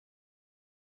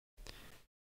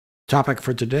Topic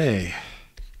for today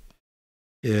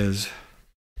is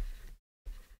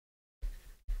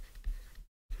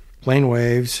plane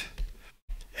waves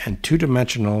and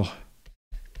two-dimensional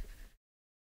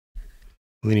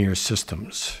linear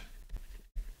systems.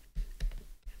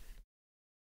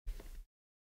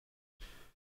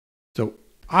 So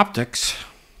optics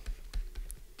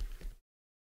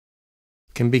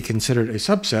can be considered a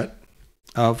subset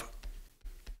of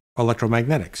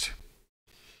electromagnetics,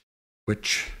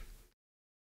 which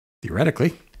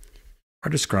theoretically are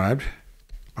described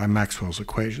by Maxwell's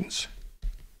equations.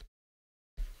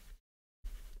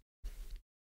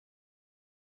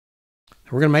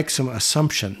 We're going to make some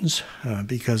assumptions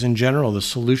because in general the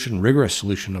rigorous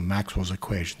solution of Maxwell's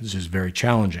equations is very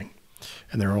challenging,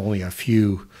 and there are only a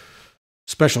few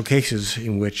special cases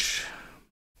in which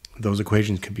those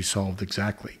equations can be solved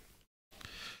exactly.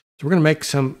 So we're going to make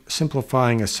some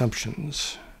simplifying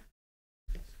assumptions.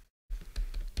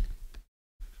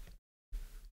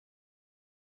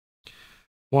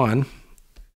 One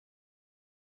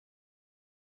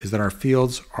is that our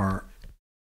fields are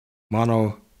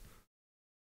monochromatic.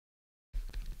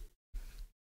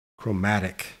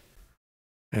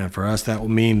 And for us, that will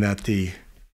mean that the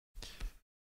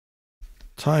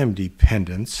time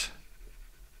dependence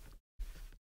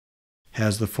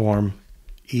has the form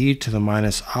e to the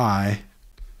minus I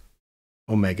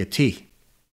omega t,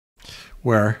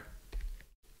 where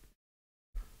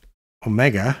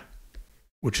omega,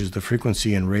 which is the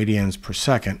frequency in radians per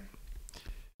second,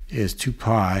 is 2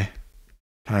 pi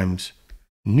times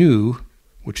nu,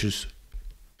 which is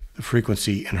the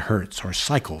frequency in hertz or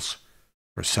cycles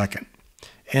per second.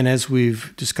 And as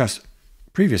we've discussed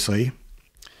previously,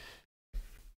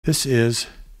 this is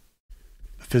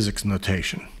physics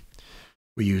notation.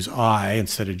 We use I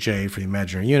instead of J for the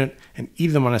imaginary unit, and e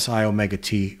to the minus I omega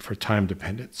t for time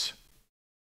dependence.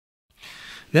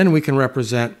 Then we can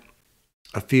represent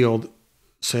a field,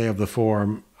 say, of the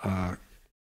form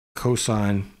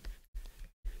cosine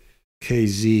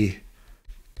kz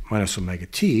minus omega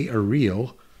t, a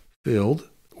real field,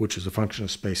 which is a function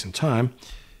of space and time,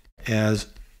 as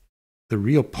the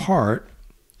real part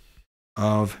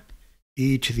of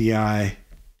e to the I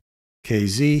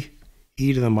kz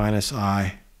e to the minus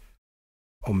I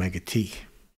omega t.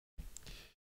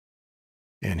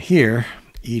 And here,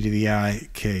 e to the I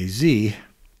kz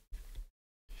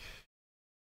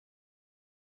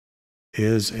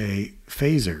is a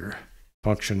phasor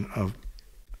function of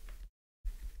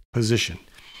position.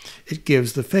 It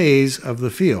gives the phase of the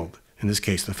field. In this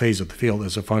case, the phase of the field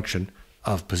is a function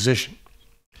of position.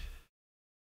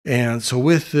 And so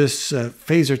with this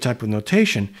phasor type of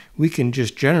notation, we can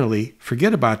just generally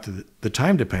forget about the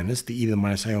time dependence, the e to the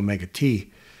minus I omega t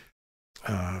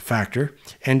factor,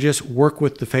 and just work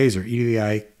with the phasor, e to the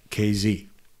I kz.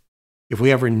 If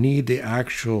we ever need the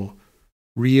actual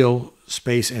real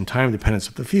space and time dependence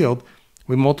of the field,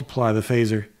 we multiply the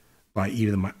phasor by e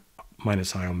to the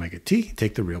minus I omega t,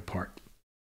 take the real part.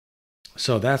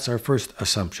 So that's our first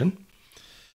assumption.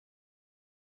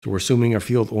 So we're assuming our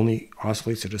field only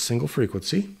oscillates at a single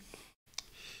frequency.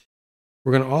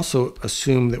 We're going to also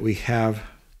assume that we have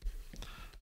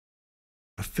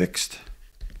a fixed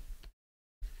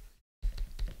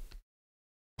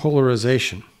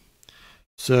polarization,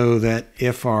 so that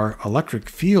if our electric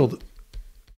field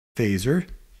phasor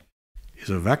is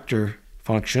a vector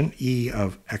function, e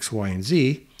of x, y, and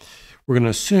z, we're going to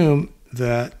assume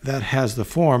that that has the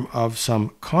form of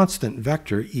some constant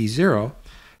vector, E0,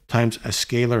 times a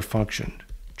scalar function,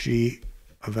 g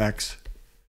of x,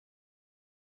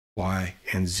 y,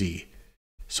 and z.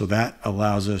 So that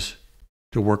allows us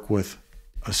to work with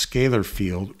a scalar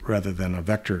field rather than a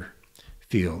vector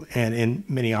field. And in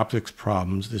many optics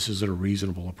problems, this is a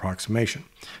reasonable approximation.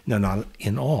 Now, not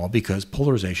in all, because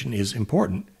polarization is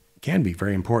important, can be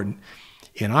very important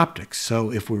in optics.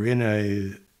 So if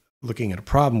we're looking at a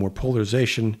problem where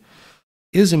polarization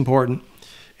is important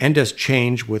and does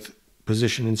change with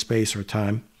position in space or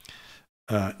time,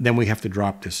 then we have to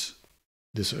drop this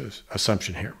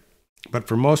assumption here. But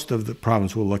for most of the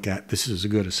problems we'll look at, this is a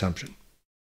good assumption.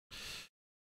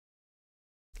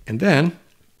 And then,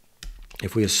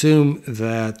 if we assume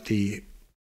that the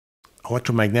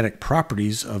electromagnetic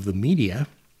properties of the media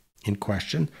in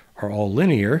question are all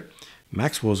linear,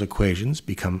 Maxwell's equations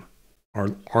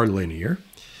are linear.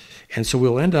 And so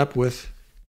we'll end up with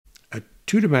a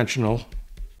two-dimensional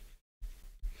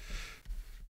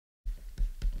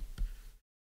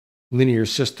linear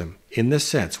system. In this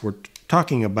sense, we're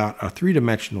talking about a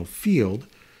three-dimensional field,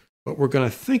 but we're going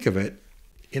to think of it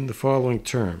in the following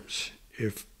terms.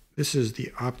 If this is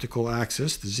the optical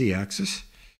axis, the z-axis,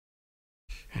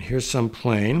 and here's some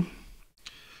plane,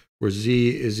 where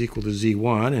z is equal to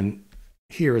z1, and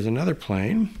here is another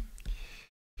plane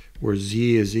where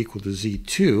z is equal to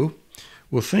z2,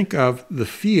 we'll think of the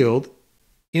field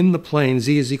in the plane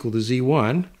z is equal to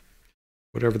z1,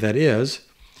 whatever that is,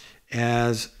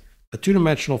 as a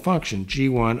two-dimensional function,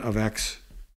 g1 of x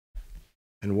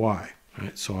and y.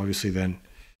 Right? So obviously then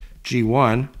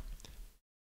g1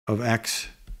 of x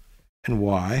and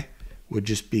y would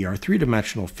just be our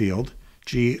three-dimensional field,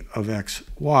 g of x,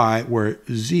 y, where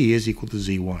z is equal to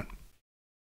z1.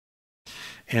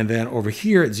 And then over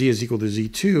here at z is equal to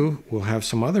z2, we'll have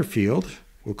some other field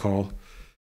we'll call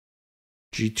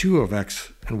g2 of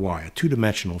x and y, a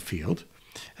two-dimensional field.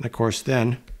 And of course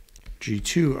then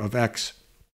g2 of x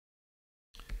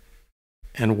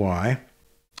and y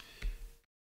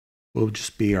will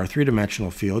just be our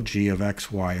three-dimensional field, g of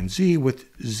x, y, and z, with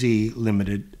z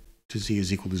limited to z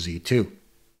is equal to z2.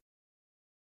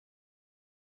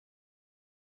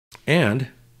 And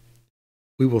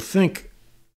we will think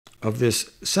of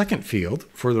this second field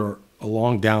further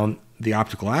along down the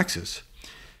optical axis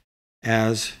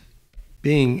as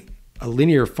being a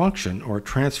linear function or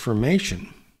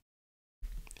transformation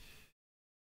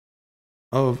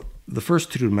of the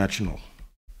first two-dimensional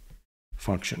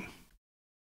function.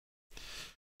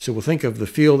 So we'll think of the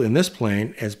field in this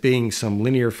plane as being some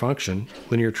linear function,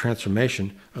 linear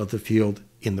transformation of the field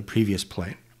in the previous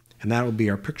plane. And that will be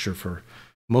our picture for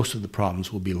most of the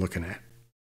problems we'll be looking at.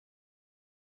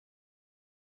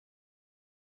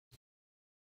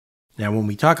 Now, when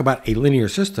we talk about a linear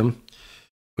system,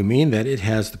 we mean that it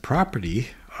has the property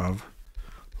of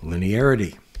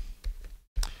linearity,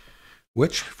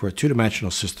 which for a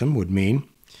two-dimensional system would mean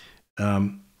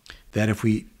that if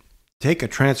we take a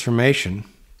transformation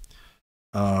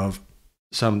of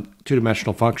some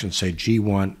two-dimensional function, say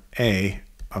g1a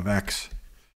of x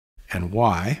and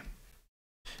y,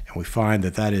 and we find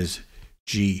that that is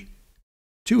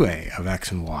g2a of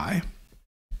x and y,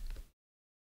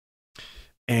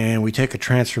 and we take a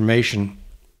transformation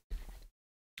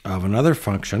of another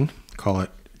function, call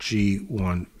it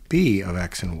g1b of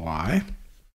x and y,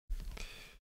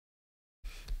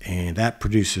 and that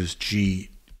produces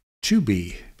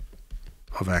g2b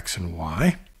of x and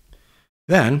y,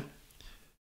 then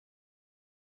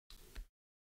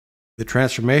the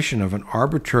transformation of an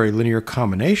arbitrary linear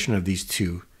combination of these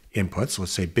two inputs,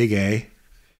 let's say big A,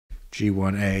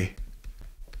 g1a,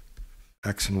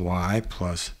 x and y,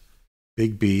 plus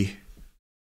big B,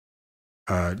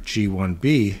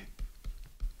 g1b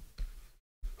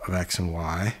of x and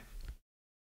y,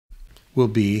 will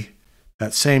be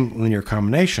that same linear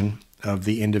combination of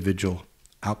the individual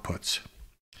outputs.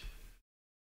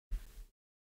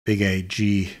 Big A,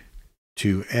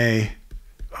 g2a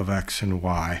of x and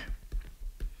y,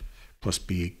 plus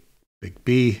big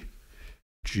B,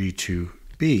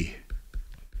 g2b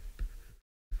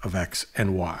of x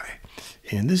and y.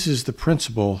 And this is the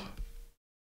principle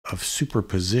of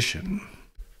superposition.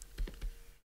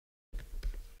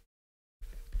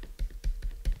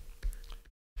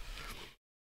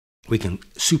 We can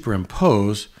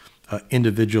superimpose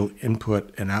individual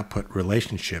input and output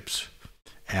relationships,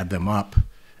 add them up,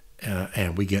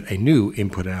 and we get a new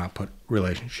input and output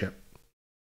relationship.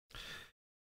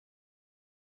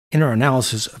 In our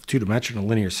analysis of two-dimensional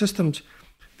linear systems,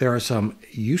 there are some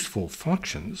useful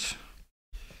functions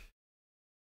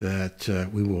that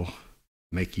we will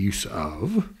make use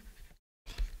of.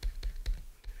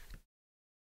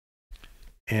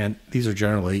 And these are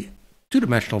generally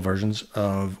two-dimensional versions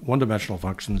of one-dimensional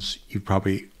functions you've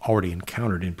probably already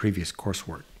encountered in previous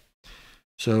coursework.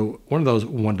 So one of those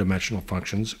one-dimensional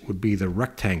functions would be the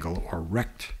rectangle or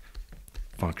rect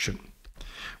function.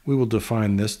 We will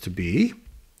define this to be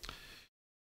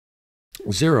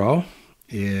 0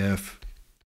 if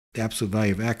the absolute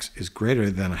value of x is greater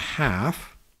than a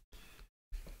half,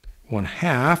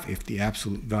 1/2 if the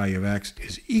absolute value of x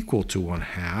is equal to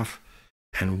 1/2,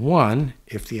 and 1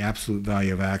 if the absolute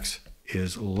value of x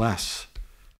is less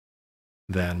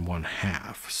than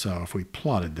 1/2. So if we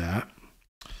plotted that,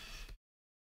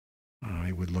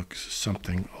 it would look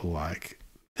something like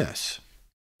this.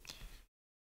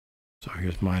 So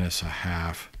here's minus a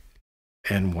half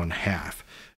and 1/2.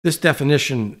 This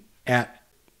definition at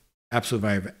absolute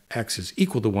value of x is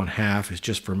equal to 1/2 is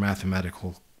just for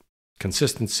mathematical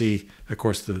consistency. Of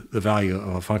course, the value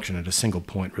of a function at a single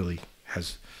point really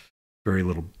has very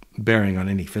little bearing on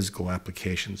any physical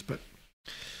applications. But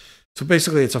so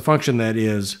basically, it's a function that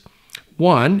is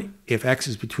 1 if x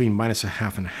is between minus a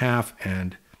half and a half,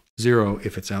 and 0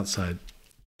 if it's outside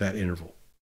that interval.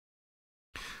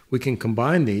 We can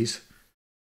combine these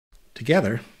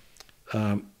together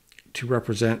to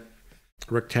represent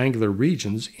rectangular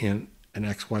regions in an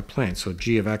xy plane. So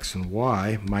g of x and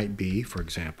y might be, for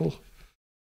example,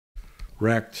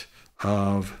 rect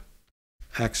of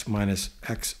x minus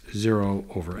x0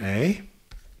 over a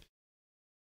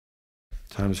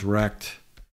times rect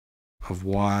of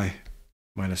y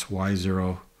minus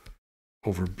y0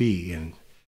 over b. And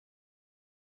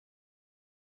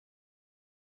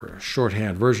for a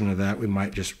shorthand version of that, we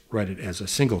might just write it as a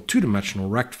single two-dimensional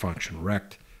rect function,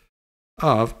 rect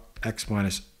of x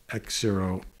minus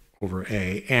x0 over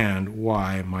a and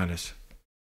y minus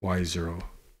y0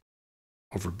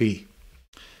 over b.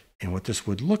 And what this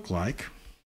would look like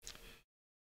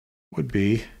would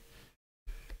be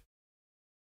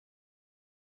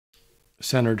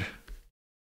centered,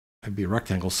 it'd be a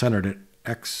rectangle centered at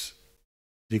x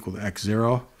is equal to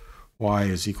x0, y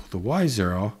is equal to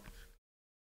y0,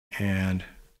 and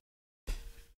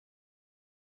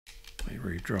let me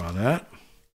redraw that.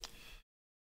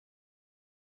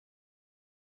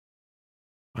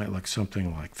 Might look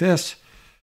something like this.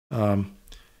 The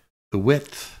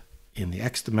width in the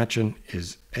x dimension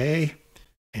is a,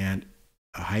 and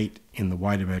the height in the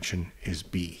y dimension is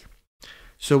b.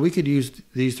 So we could use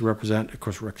these to represent, of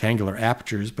course, rectangular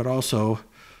apertures, but also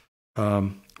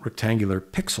rectangular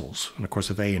pixels. And of course,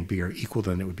 if a and b are equal,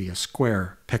 then it would be a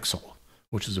square pixel,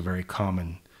 which is a very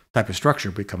common type of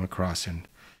structure we come across in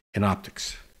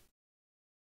optics.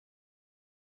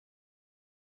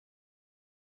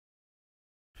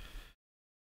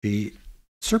 The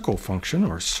circle function,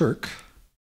 or circ,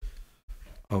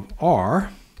 of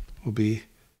r will be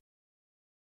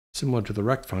similar to the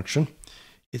rect function.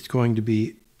 It's going to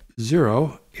be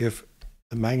 0 if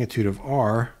the magnitude of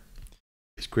r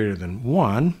is greater than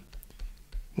 1,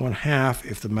 1/2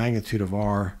 if the magnitude of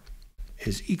r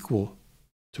is equal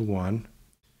to 1,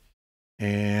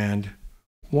 and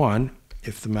 1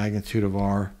 if the magnitude of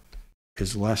r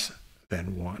is less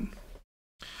than 1.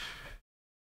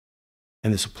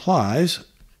 And this applies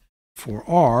for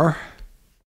r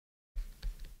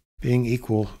being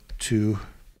equal to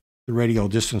the radial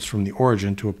distance from the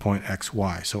origin to a point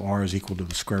xy. So r is equal to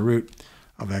the square root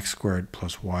of x squared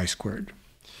plus y squared.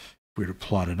 If we were to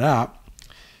plot it out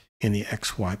in the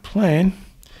xy plane,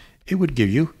 it would give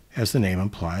you, as the name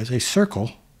implies, a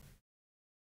circle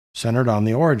centered on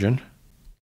the origin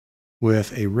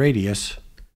with a radius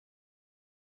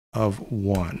of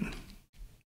 1.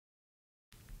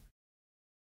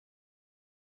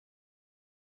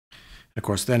 Of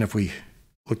course, then if we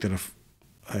looked at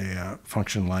a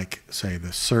function like, say,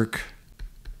 the circ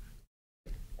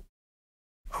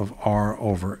of r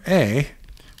over a,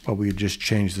 well, we would just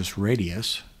change this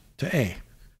radius to a.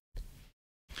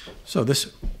 So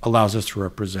this allows us to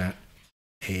represent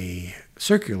a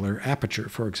circular aperture,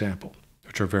 for example,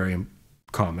 which are very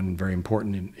common and very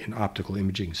important in optical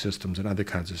imaging systems and other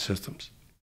kinds of systems.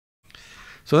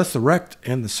 So that's the rect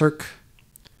and the circ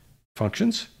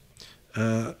functions.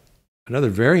 Another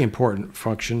very important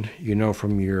function you know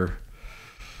from your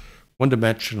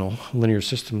one-dimensional linear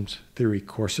systems theory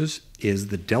courses is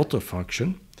the delta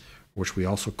function, which we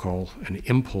also call an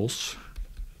impulse.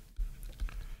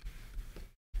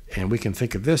 And we can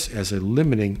think of this as a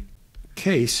limiting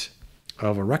case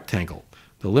of a rectangle.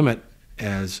 The limit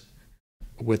as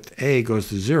with a goes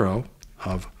to 0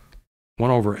 of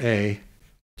 1 over a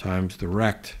times the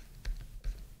rect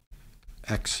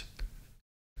x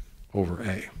over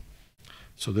a.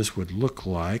 So this would look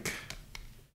like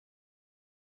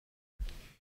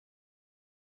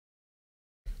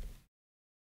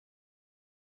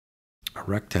a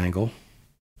rectangle,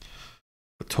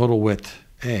 a total width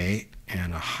a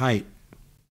and a height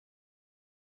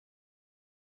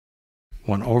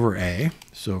 1 over a.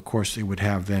 So of course it would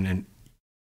have then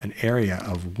an area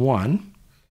of 1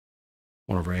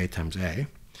 over a times a.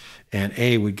 And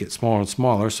a would get smaller and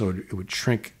smaller, so it would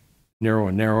shrink narrower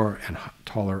and narrower and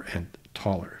taller and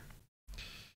taller.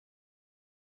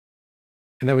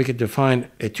 And then we could define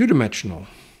a two-dimensional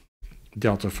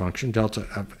delta function, delta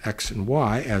of x and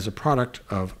y, as a product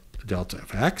of delta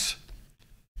of x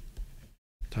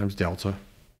times delta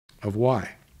of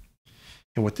y.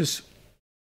 And what this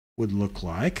would look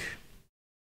like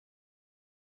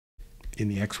in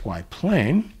the xy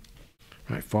plane,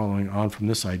 right, following on from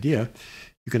this idea,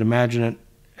 you could imagine it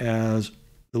as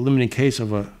the limiting case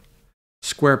of a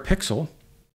square pixel,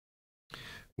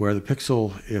 where the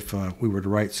pixel, if we were to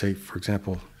write, say, for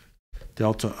example,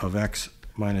 delta of x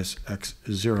minus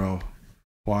x0,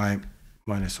 y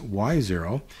minus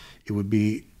y0, it would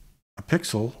be a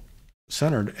pixel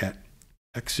centered at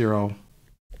x0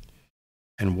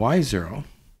 and y0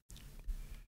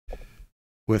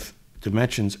 with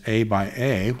dimensions a by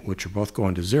a, which are both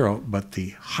going to 0, but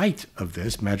the height of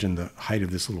this, imagine the height of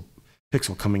this little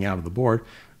pixel coming out of the board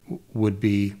would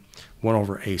be 1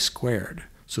 over a squared,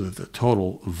 so that the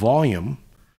total volume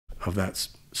of that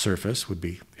surface would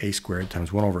be a squared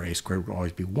times 1 over a squared would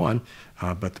always be 1,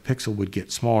 but the pixel would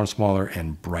get smaller and smaller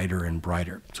and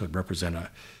brighter, so it would represent a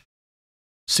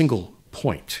single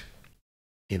point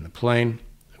in the plane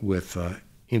with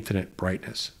infinite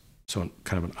brightness. So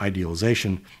kind of an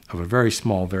idealization of a very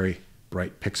small, very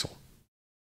bright pixel.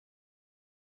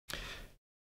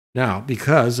 Now,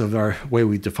 because of our way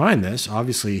we define this,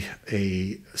 obviously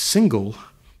a single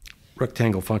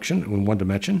rectangle function in one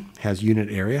dimension has unit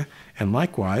area, and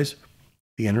likewise,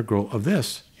 the integral of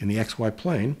this in the xy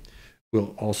plane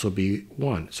will also be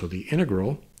 1. So the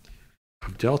integral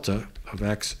of delta of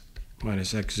x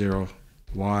minus x0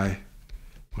 y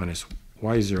minus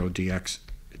y0 dx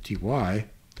dy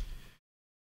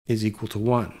is equal to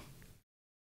 1.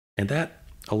 And that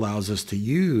allows us to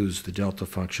use the delta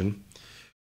function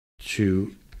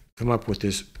to come up with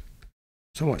this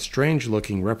somewhat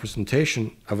strange-looking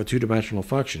representation of a two-dimensional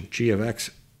function. G of x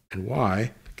and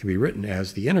y can be written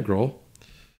as the integral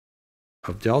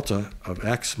of delta of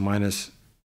x minus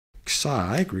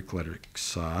psi, Greek letter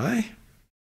psi,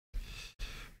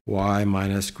 y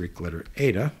minus Greek letter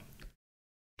eta,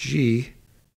 g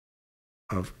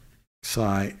of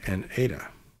psi and eta.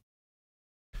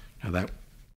 Now that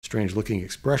strange-looking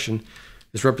expression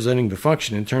is representing the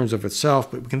function in terms of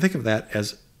itself, but we can think of that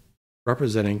as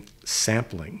representing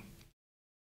sampling.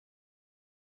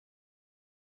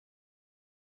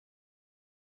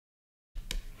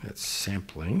 That's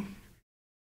sampling.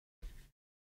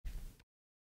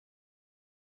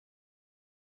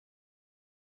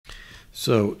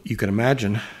 So you can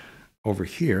imagine over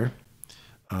here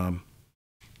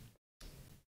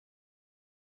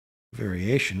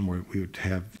variation where we would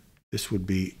have, this would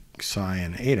be psi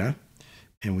and eta,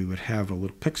 and we would have a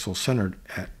little pixel centered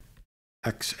at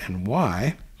x and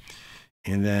y,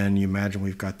 and then you imagine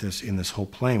we've got this in this whole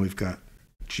plane, we've got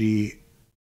g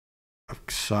of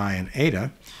psi and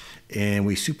eta, and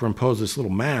we superimpose this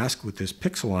little mask with this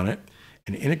pixel on it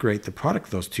and integrate the product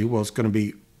of those two. Well, it's going to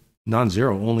be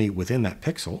non-zero only within that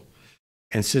pixel,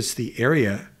 and since the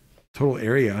area, total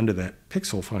area under that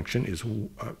pixel function is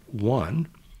 1,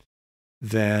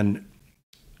 then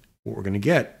what we're going to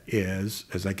get is,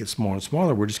 as that gets smaller and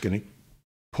smaller, we're just going to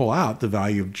pull out the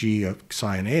value of g of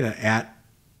psi and eta at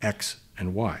x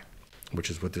and y, which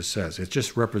is what this says. It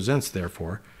just represents,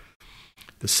 therefore,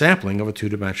 the sampling of a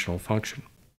two-dimensional function.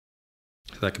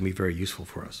 So that can be very useful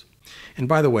for us. And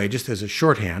by the way, just as a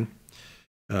shorthand,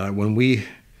 when we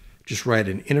just write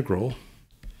an integral,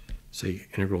 say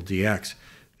integral dx,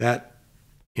 that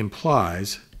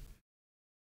implies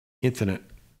infinite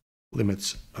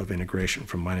limits of integration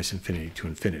from minus infinity to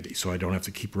infinity. So I don't have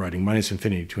to keep writing minus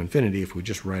infinity to infinity. If we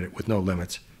just write it with no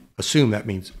limits, assume that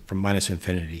means from minus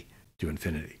infinity to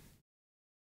infinity.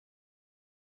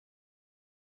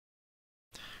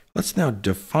 Let's now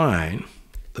define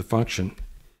the function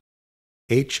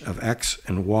h of x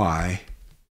and y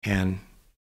and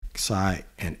psi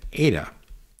and eta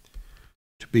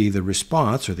to be the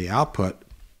response or the output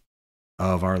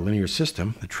of our linear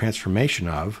system, the transformation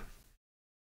of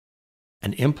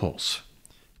an impulse,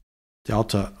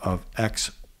 delta of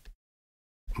x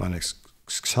minus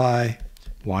psi,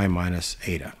 y minus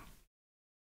eta.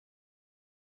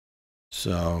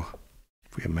 So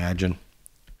if we imagine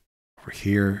over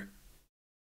here,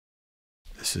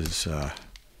 this is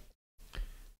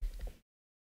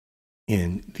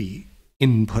in the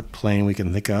input plane we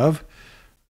can think of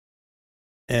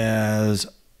as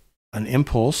an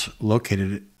impulse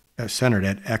located, centered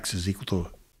at x is equal to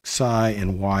psi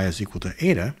and y is equal to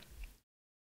eta,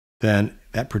 then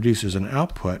that produces an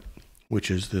output, which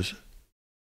is this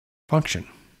function,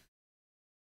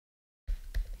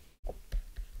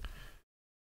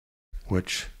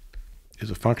 which is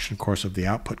a function, of course, of the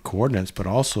output coordinates, but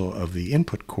also of the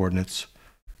input coordinates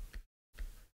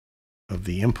of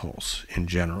the impulse in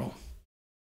general.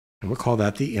 And we'll call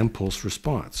that the impulse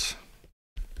response.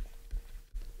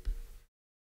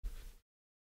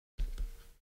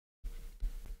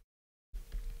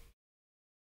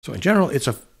 So in general, it's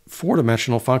a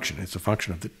four-dimensional function. It's a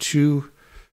function of the two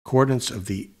coordinates of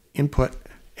the input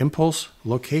impulse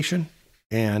location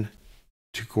and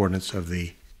two coordinates of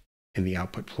the in the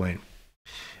output plane.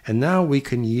 And now we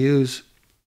can use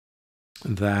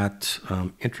that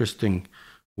interesting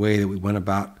way that we went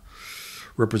about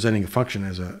representing a function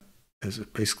as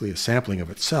basically a sampling of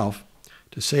itself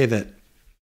to say that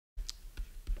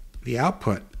the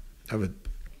output of a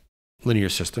linear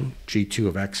system, G2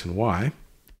 of x and y,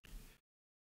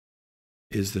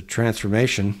 is the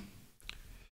transformation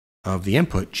of the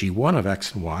input G1 of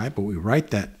x and y, but we write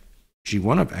that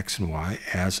G1 of x and y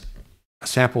as a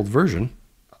sampled version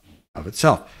of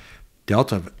itself.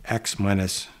 Delta of x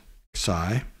minus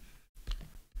psi,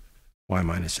 y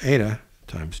minus eta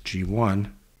times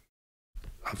G1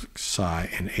 of psi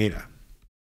and eta.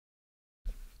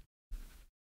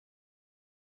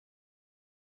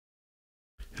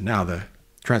 And now the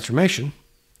transformation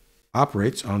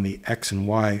operates on the x and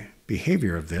y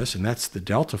behavior of this, and that's the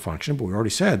delta function. But we already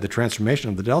said the transformation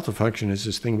of the delta function is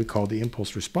this thing we call the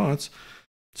impulse response.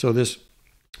 So this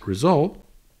result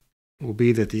will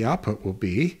be that the output will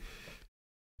be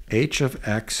h of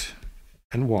x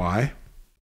and y,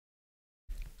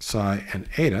 psi and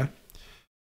eta,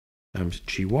 times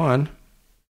G1,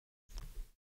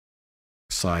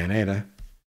 psi and eta,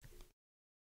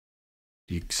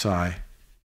 d psi,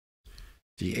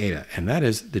 d eta. And that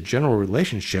is the general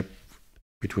relationship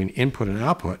between input and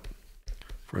output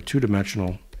for a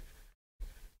two-dimensional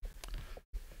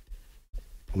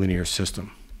linear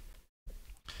system.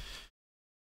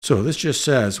 So this just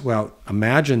says, well,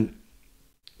 imagine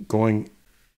going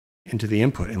into the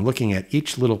input and looking at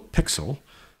each little pixel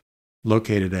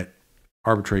located at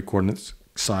arbitrary coordinates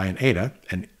psi and eta,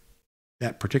 and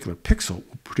that particular pixel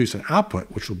will produce an output,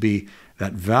 which will be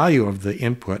that value of the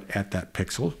input at that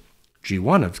pixel,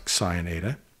 G1 of psi and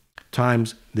eta,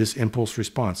 times this impulse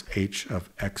response, h of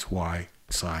x, y,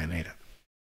 psi and eta.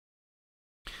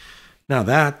 Now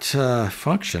that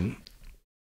function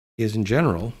is in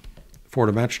general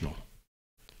four-dimensional,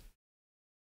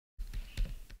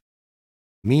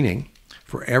 meaning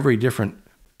for every different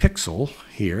pixel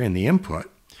here in the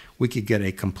input, we could get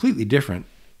a completely different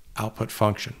output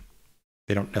function.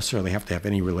 They don't necessarily have to have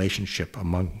any relationship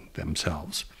among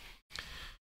themselves.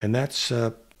 And that's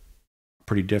a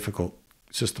pretty difficult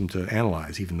system to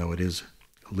analyze, even though it is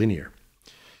linear.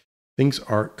 Things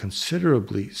are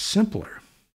considerably simpler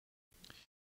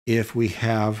if we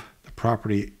have the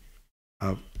property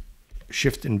of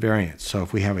shift invariance. So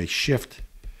if we have a shift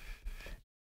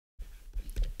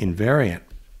invariant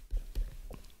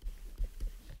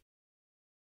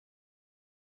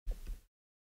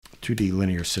 (2D)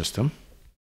 linear system,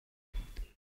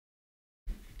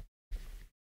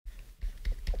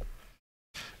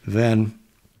 then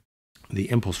the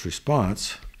impulse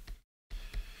response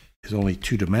is only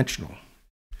two-dimensional.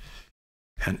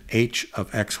 And h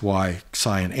of x, y,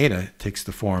 psi, and eta takes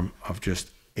the form of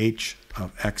just h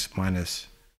of x minus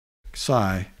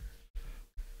psi,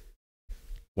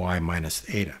 y minus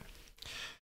eta.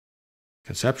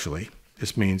 Conceptually,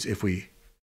 this means if we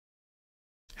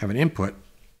have an input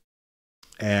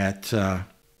at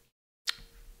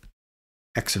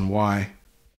x and y,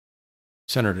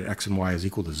 centered at x and y is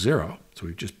equal to 0, so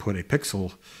we just put a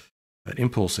pixel, an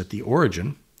impulse at the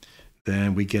origin,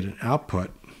 then we get an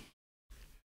output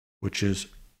which is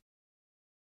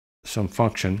some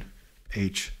function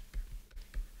h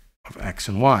of x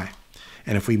and y.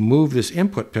 And if we move this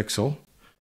input pixel,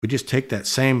 we just take that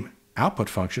same output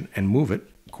function and move it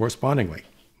correspondingly.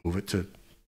 Move it to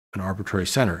an arbitrary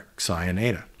center, psi and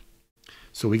eta.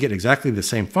 So we get exactly the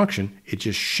same function, it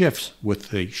just shifts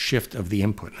with the shift of the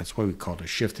input. That's why we call it a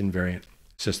shift invariant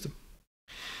system.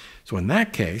 So in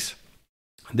that case,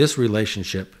 this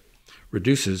relationship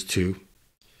reduces to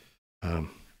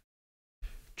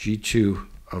G2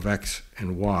 of x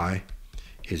and y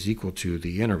is equal to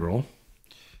the integral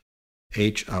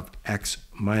h of x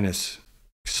minus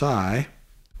psi,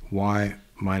 y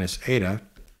minus eta,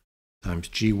 times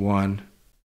G1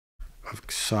 of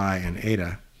psi and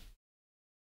eta,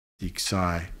 d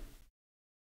psi,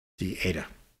 d eta.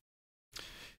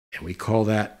 And we call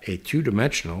that a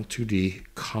two-dimensional 2D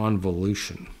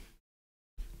convolution.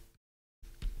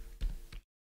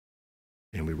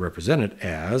 And we represent it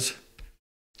as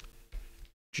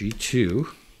G2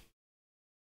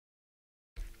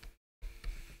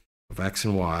 of x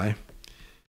and y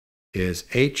is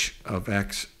h of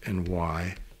x and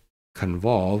y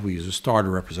convolved, we use a star to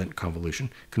represent convolution,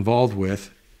 convolved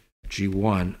with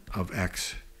G1 of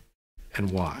x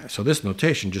and y. So this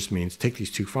notation just means take these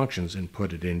two functions and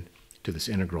put it into this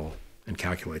integral and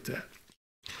calculate that.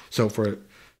 So for a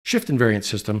shift invariant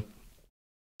system,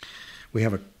 we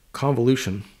have a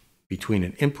convolution between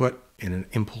an input and an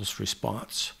impulse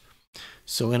response.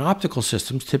 So in optical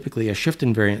systems, typically a shift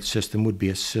invariant system would be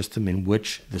a system in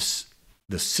which the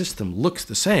system looks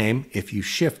the same if you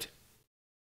shift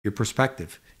your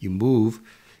perspective. You move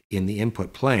in the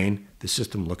input plane, the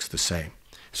system looks the same.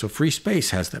 So free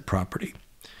space has that property.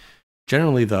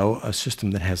 Generally, though, a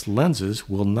system that has lenses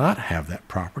will not have that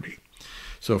property.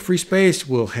 So free space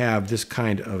will have this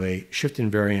kind of a shift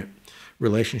invariant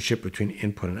relationship between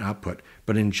input and output.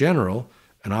 But in general,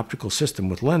 an optical system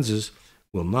with lenses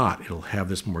will not. It'll have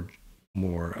this more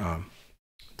more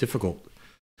difficult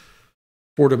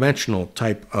four-dimensional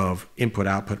type of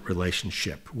input-output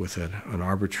relationship with an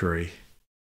arbitrary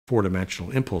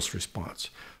four-dimensional impulse response.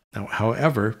 Now,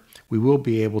 however, we will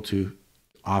be able to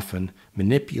often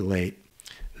manipulate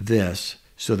this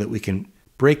so that we can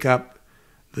break up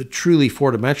the truly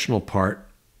four-dimensional part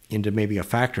into maybe a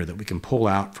factor that we can pull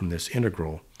out from this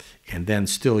integral and then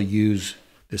still use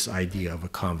this idea of a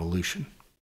convolution.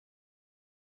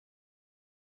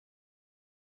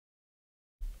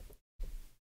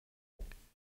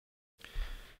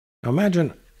 Now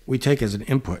imagine we take as an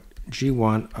input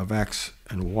g1 of x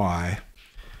and y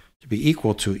to be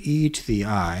equal to e to the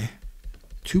I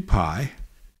 2 pi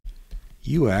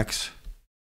ux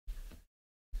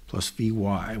plus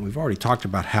vy. And we've already talked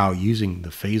about how using the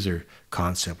phasor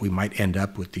concept we might end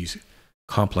up with these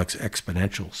complex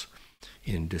exponentials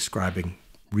in describing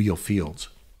real fields.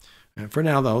 And for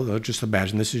now though, just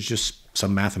imagine this is just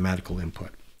some mathematical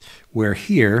input, where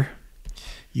here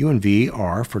u and v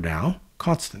are, for now,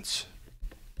 constants.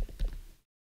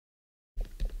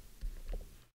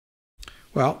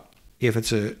 Well, if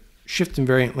it's a shift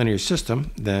invariant linear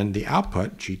system, then the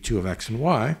output, g2 of x and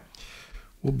y,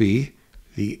 will be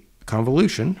the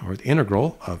convolution, or the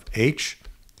integral, of h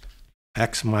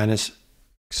x minus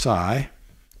psi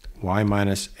y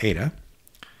minus eta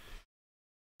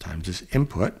times this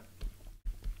input,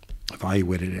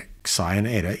 evaluated at psi and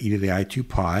eta, e to the I 2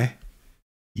 pi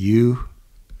u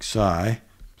psi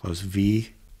plus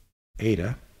v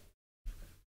eta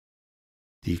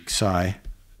d psi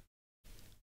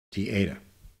d eta.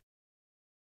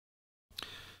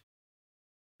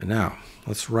 And now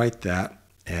let's write that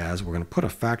as we're going to put a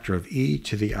factor of e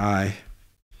to the I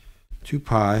 2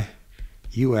 pi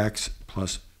ux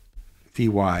plus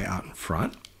vy out in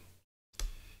front.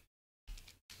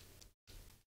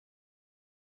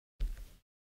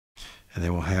 And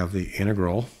then we'll have the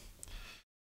integral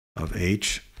of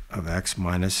h of x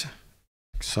minus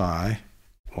psi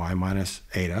y minus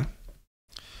eta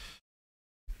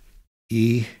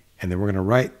e, and then we're going to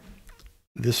write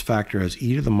this factor as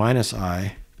e to the minus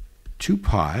I 2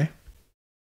 pi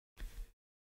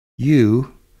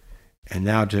u, and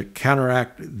now to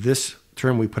counteract this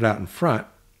term we put out in front,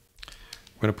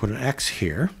 we're going to put an x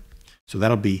here. So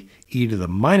that'll be e to the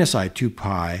minus I 2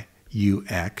 pi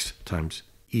ux times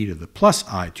e to the plus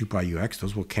I 2 pi ux.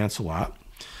 Those will cancel out.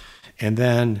 And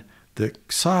then the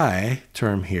psi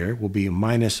term here will be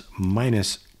minus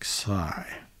psi.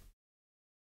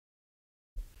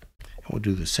 And we'll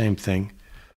do the same thing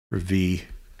for v,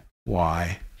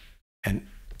 y, and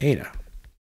eta.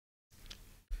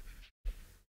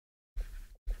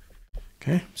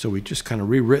 Okay, so we just kind of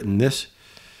rewritten this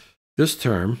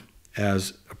term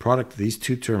as a product of these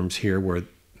two terms here, where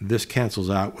this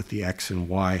cancels out with the x and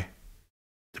y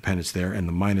dependence there, and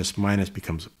the minus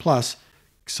becomes a plus,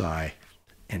 psi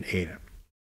and eta.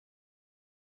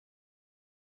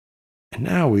 And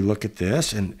now we look at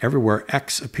this, and everywhere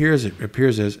x appears, it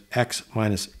appears as x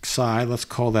minus psi. Let's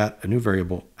call that a new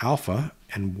variable alpha,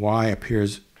 and y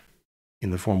appears in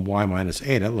the form y minus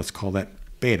eta. Let's call that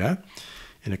beta.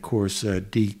 And of course,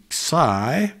 d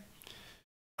psi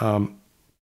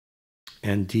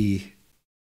and d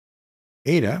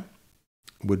eta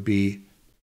would be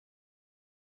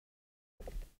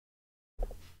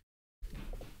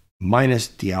minus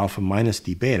d alpha minus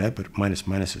d beta, but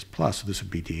minus is plus, so this would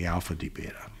be d alpha d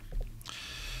beta.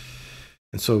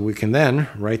 And so we can then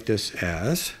write this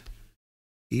as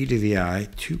e to the I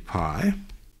 2 pi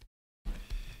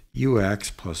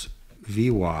ux plus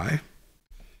vy,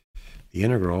 the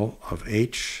integral of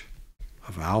h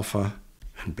of alpha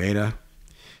and beta,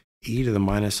 e to the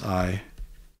minus I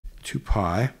 2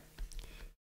 pi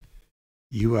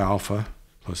u alpha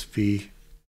plus v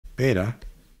beta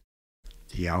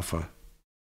d alpha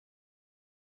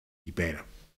d beta.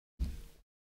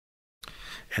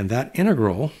 And that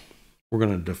integral we're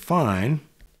going to define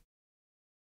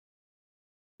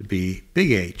to be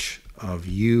big H of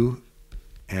u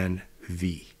and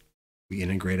v. We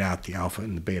integrate out the alpha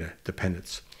and the beta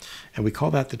dependence. And we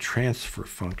call that the transfer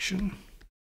function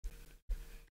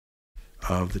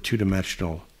of the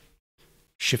two-dimensional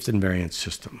shift invariant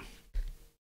system.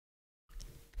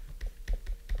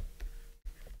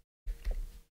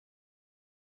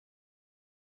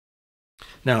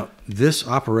 Now, this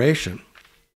operation,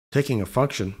 taking a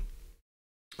function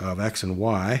of x and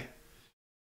y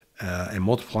and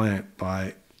multiplying it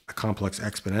by a complex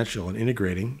exponential and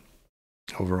integrating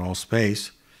over all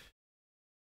space,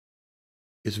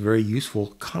 is a very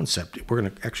useful concept. We're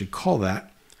going to actually call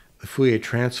that the Fourier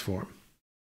transform.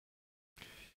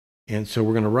 And so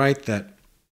we're going to write that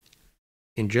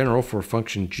in general for a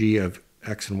function g of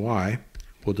x and y,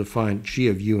 we'll define g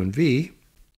of u and v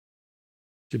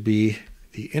to be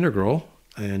the integral,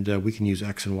 and we can use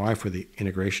x and y for the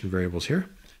integration variables here.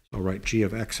 So I'll write g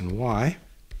of x and y,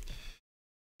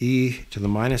 e to the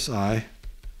minus I,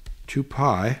 2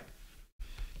 pi,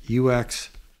 ux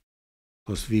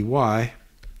plus vy,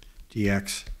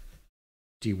 dx,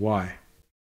 dy.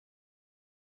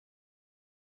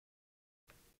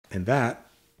 And that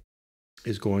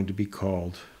is going to be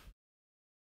called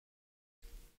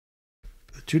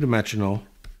the two-dimensional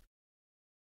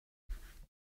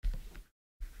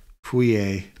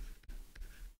Fourier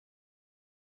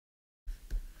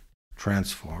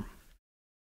transform.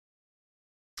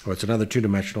 Or it's another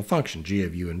two-dimensional function, g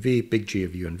of u and v, big G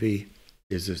of u and v,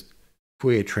 is this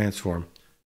Fourier transform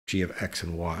g of x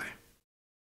and y.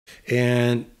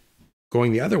 And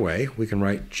going the other way, we can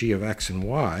write g of x and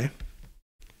y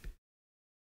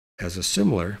as a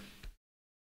similar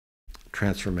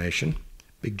transformation,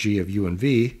 big G of u and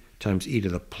v times e to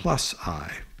the plus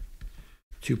I,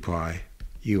 2 pi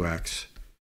ux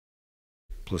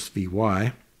plus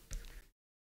vy,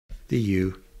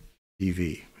 du,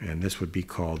 dv. And this would be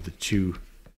called the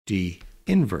 2D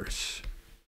inverse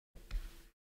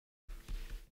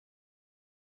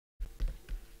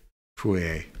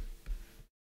Fourier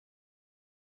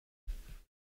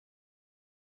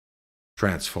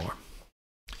transform.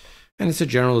 And it's a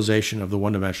generalization of the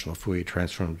one-dimensional Fourier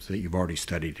transforms that you've already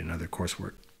studied in other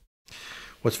coursework.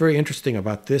 What's very interesting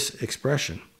about this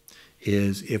expression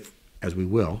is if, as we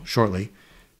will shortly,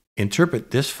 interpret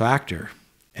this factor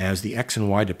as the x and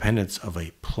y dependence of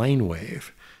a plane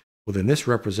wave, well, then this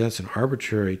represents an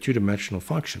arbitrary two-dimensional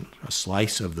function, a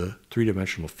slice of the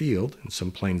three-dimensional field, and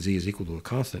some plane z is equal to a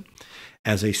constant,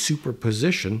 as a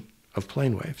superposition of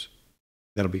plane waves.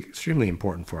 That'll be extremely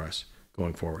important for us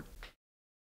going forward.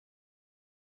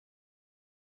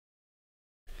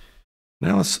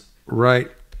 Now let's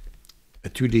write a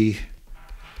 2D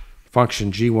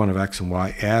function g1 of x and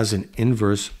y as an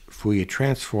inverse Fourier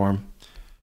transform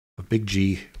of big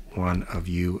G1 of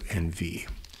u and v,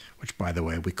 which, by the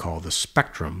way, we call the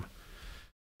spectrum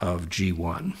of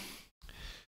G1.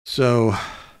 So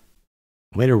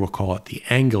later we'll call it the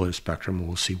angular spectrum, and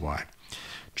we'll see why.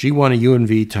 G1 of u and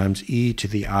v times e to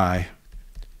the I,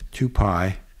 2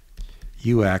 pi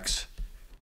ux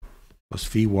plus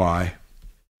vy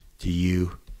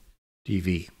du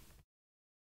dv.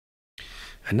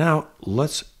 And now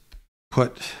let's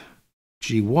put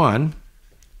G1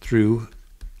 through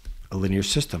a linear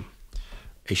system,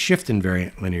 a shift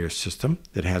invariant linear system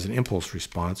that has an impulse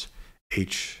response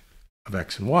h of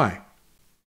x and y.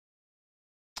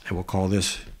 And we'll call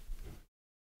this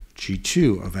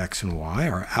G2 of x and y,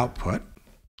 our output.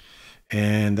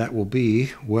 And that will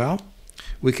be, well,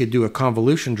 we could do a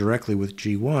convolution directly with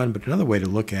G1, but another way to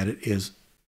look at it is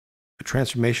a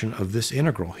transformation of this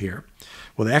integral here.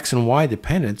 Well, the x and y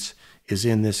dependence is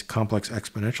in this complex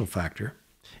exponential factor,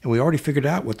 and we already figured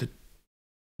out what the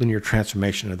linear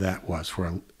transformation of that was for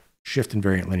a shift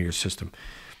invariant linear system.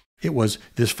 It was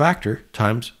this factor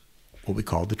times what we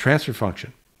call the transfer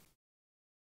function.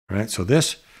 All right, so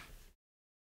this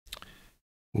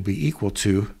will be equal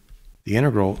to the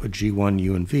integral of g1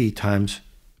 u and v times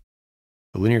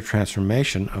the linear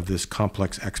transformation of this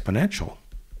complex exponential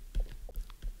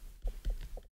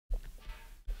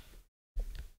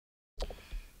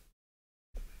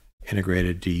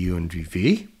integrated du and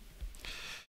dv,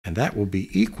 and that will be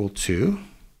equal to,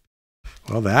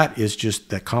 well, that is just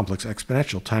that complex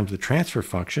exponential times the transfer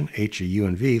function h of u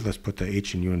and v. Let's put the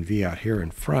h and u and v out here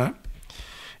in front,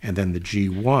 and then the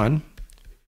g1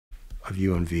 of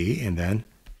u and v, and then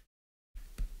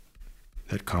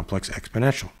that complex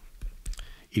exponential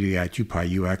e to the I 2 pi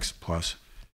ux plus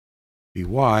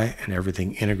vy, and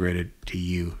everything integrated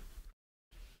du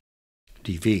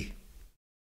dv.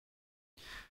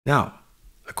 Now,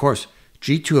 of course,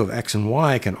 G2 of x and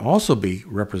y can also be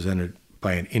represented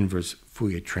by an inverse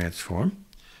Fourier transform.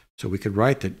 So we could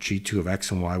write that G2 of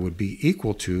x and y would be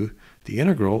equal to the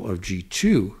integral of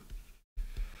G2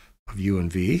 of u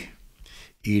and v,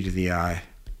 e to the I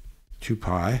 2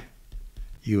 pi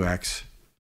ux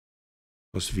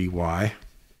plus vy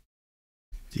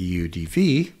du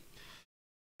dv.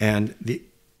 And the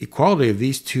equality of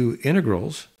these two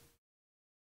integrals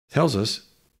tells us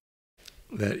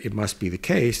that it must be the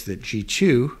case that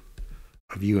G2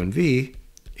 of u and v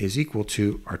is equal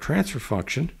to our transfer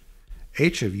function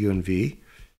h of u and v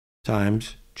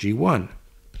times G1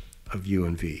 of u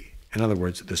and v. In other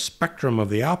words, the spectrum of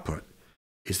the output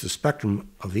is the spectrum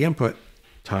of the input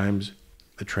times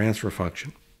the transfer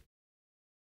function.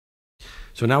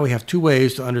 So now we have two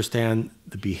ways to understand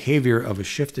the behavior of a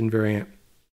shift invariant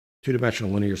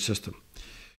two-dimensional linear system.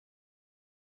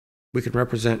 we can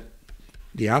represent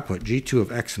the output g2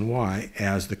 of x and y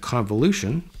as the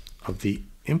convolution of the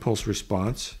impulse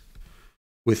response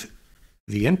with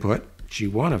the input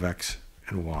g1 of x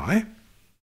and y.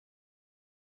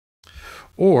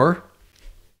 Or,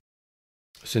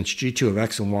 since g2 of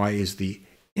x and y is the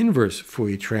inverse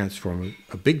Fourier transform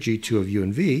of big G2 of u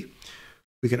and v,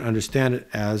 we can understand it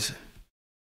as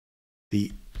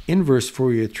the inverse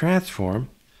Fourier transform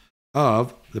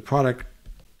of the product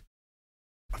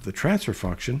of the transfer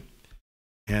function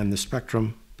and the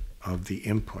spectrum of the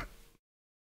input.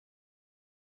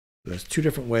 There's two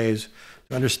different ways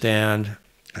to understand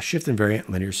a shift invariant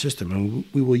linear system, and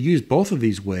we will use both of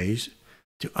these ways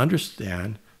to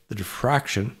understand the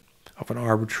diffraction of an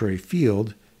arbitrary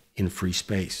field in free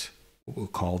space, what we'll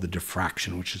call the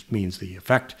diffraction, which means the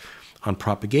effect on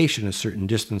propagation a certain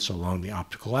distance along the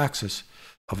optical axis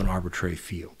of an arbitrary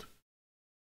field.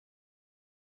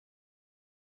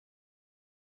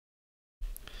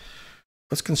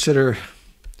 Let's consider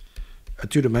a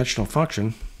two-dimensional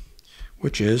function,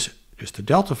 which is just a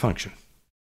delta function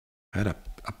at a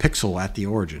pixel at the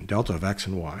origin, delta of x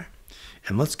and y.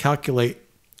 And let's calculate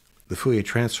the Fourier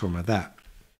transform of that.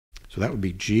 So that would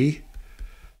be g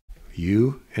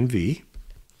u and v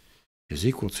is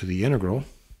equal to the integral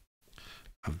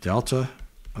of delta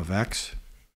of x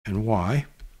and y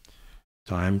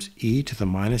times e to the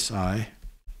minus I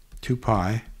 2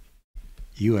 pi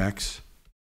ux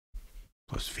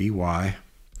plus vy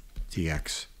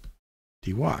dx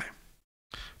dy.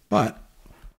 But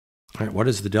what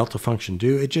does the delta function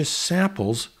do? It just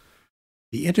samples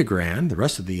the integrand, the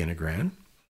rest of the integrand,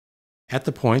 at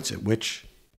the points at which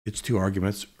its two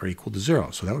arguments are equal to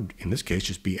 0. So that would, in this case,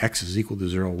 just be x is equal to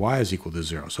 0, y is equal to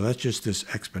 0. So that's just this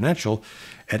exponential.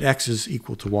 At x is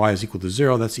equal to y is equal to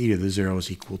 0, that's e to the 0 is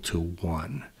equal to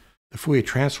 1. The Fourier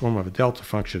transform of a delta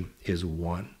function is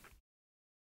 1.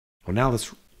 Well, now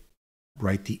let's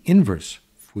write the inverse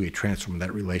Fourier transform of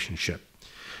that relationship.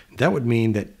 That would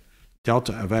mean that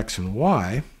delta of x and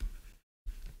y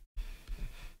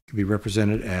can be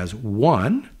represented as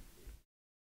 1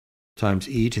 times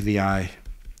e to the I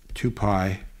 2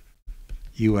 pi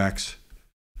ux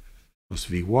plus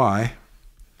vy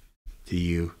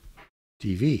du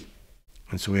dv.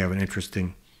 And so we have an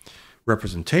interesting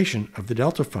representation of the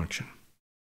delta function.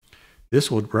 This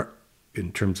will,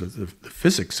 in terms of the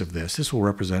physics of this will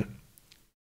represent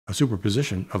a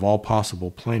superposition of all possible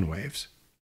plane waves.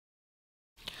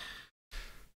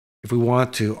 If we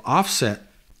want to offset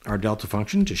our delta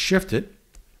function, to shift it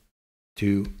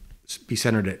to be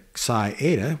centered at psi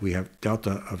eta, we have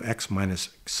delta of x minus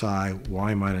psi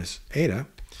y minus eta.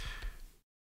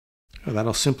 Well,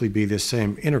 that'll simply be this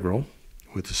same integral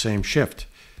with the same shift.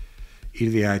 E to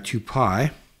the I 2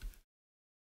 pi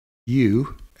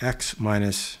u x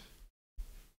minus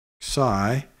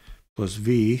psi plus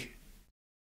v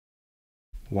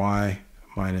y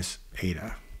minus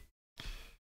eta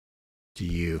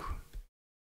du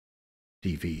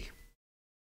dv.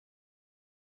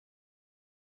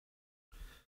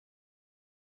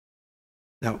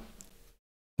 Now,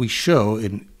 we show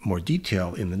in more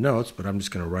detail in the notes, but I'm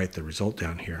just going to write the result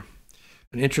down here,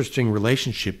 an interesting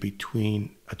relationship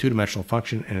between a two-dimensional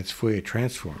function and its Fourier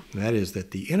transform. And that is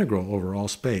that the integral over all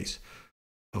space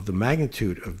of the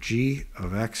magnitude of g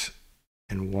of x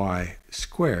and y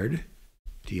squared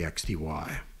dx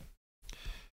dy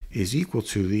is equal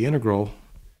to the integral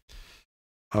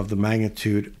of the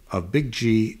magnitude of big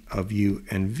G of u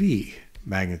and v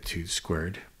magnitude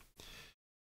squared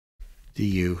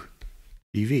du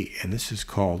dv. And this is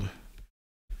called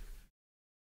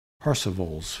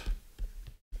Parseval's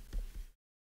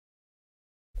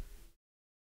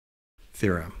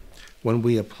theorem. When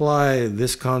we apply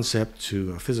this concept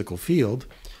to a physical field,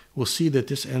 we'll see that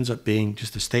this ends up being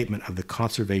just a statement of the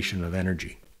conservation of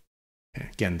energy.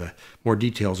 Again, the more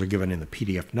details are given in the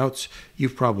PDF notes.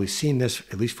 You've probably seen this,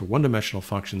 at least for one-dimensional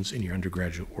functions, in your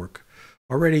undergraduate work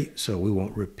already, so we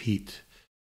won't repeat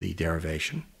the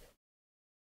derivation.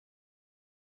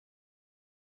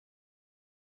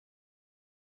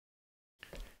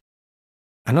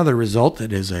 Another result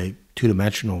that is a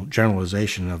two-dimensional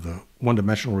generalization of the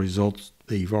one-dimensional results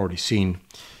that you've already seen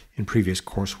in previous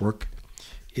coursework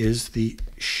is the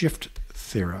shift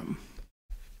theorem.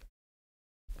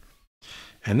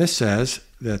 And this says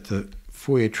that the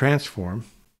Fourier transform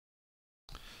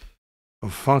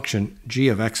of function g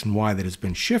of x and y that has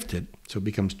been shifted, so it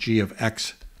becomes g of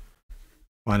x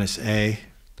minus a,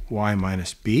 y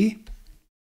minus b,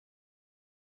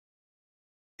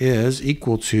 is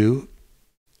equal to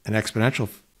an exponential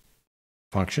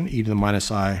function, e to the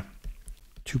minus I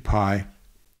 2 pi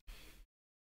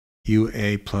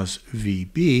ua plus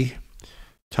vb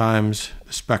times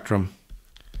the spectrum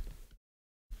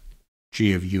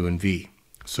g of u and v.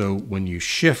 So when you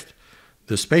shift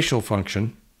the spatial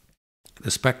function,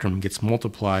 the spectrum gets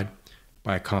multiplied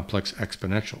by a complex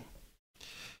exponential.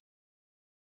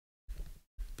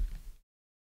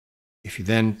 If you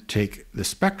then take the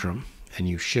spectrum and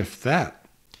you shift that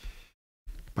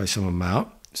by some amount,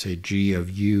 say g of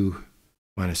u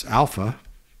minus alpha,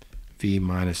 v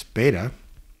minus beta,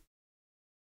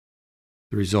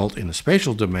 the result in the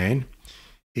spatial domain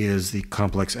is the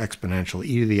complex exponential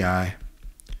e to the I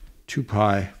 2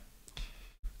 pi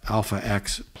alpha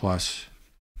x plus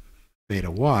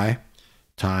beta y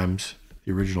times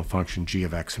the original function g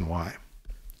of x and y.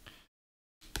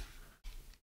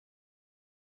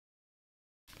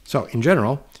 So in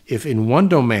general, if in one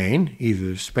domain,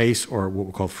 either space or what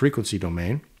we call frequency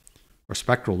domain or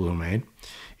spectral domain,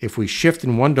 if we shift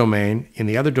in one domain, in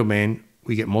the other domain,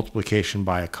 we get multiplication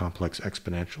by a complex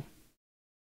exponential.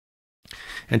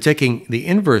 And taking the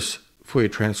inverse Fourier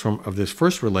transform of this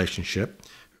first relationship,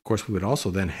 of course, we would also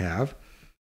then have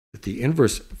that the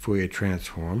inverse Fourier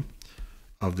transform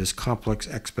of this complex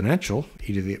exponential,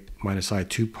 e to the minus I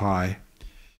 2 pi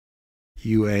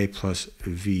ua plus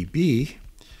vb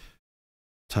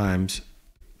times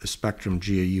the spectrum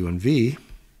g of u and v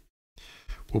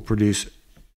will produce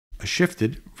a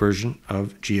shifted version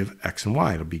of g of x and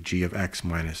y. It'll be g of x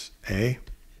minus a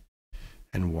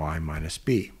and y minus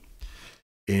b.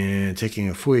 In taking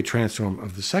a Fourier transform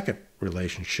of the second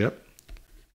relationship,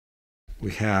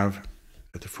 we have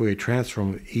that the Fourier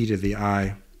transform of e to the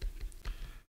I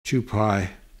 2 pi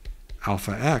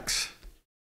alpha x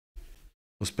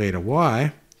plus beta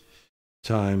y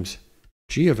times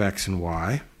g of x and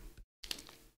y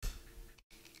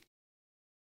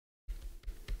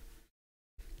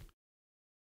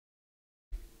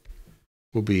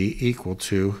will be equal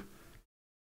to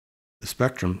the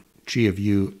spectrum g of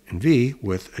u and v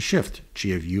with a shift,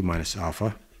 g of u minus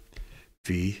alpha,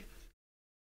 v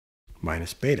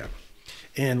minus beta.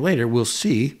 And later we'll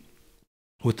see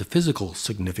what the physical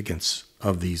significance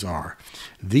of these are.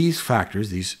 These factors,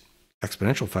 these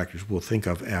exponential factors, we'll think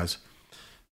of as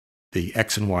the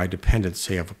x and y dependence,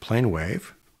 say, of a plane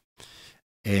wave.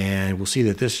 And we'll see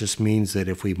that this just means that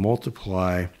if we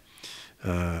multiply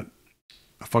a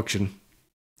function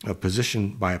of position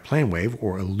by a plane wave,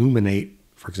 or illuminate,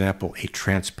 for example, a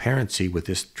transparency with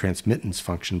this transmittance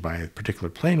function by a particular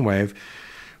plane wave,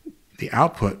 the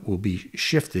output will be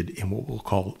shifted in what we'll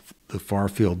call the far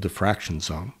field diffraction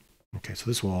zone. Okay, so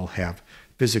this will all have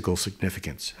physical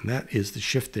significance, and that is the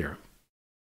shift theorem.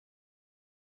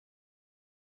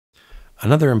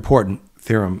 Another important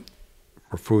theorem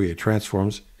for Fourier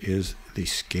transforms is the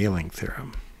scaling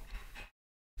theorem.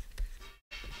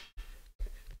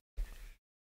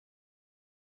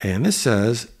 And this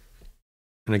says,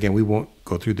 and again, we won't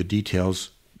go through the details.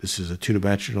 This is a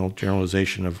two-dimensional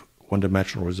generalization of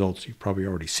one-dimensional results you've probably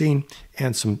already seen,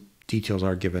 and some details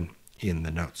are given in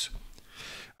the notes.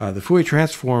 The Fourier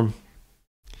transform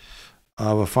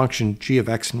of a function g of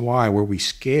x and y, where we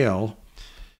scale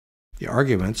the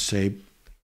arguments, say,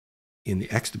 in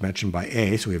the x dimension by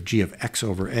a, so we have g of x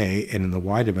over a, and in the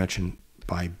y dimension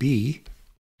by b,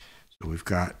 so we've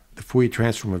got the Fourier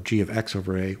transform of g of x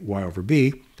over a, y over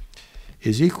b,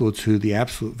 is equal to the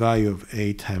absolute value of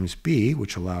a times b,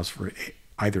 which allows for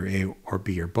either a or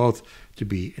b or both to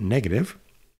be negative,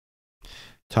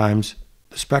 times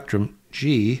the spectrum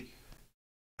g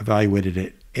evaluated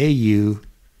at au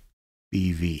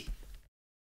bv.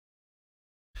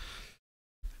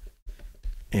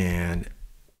 And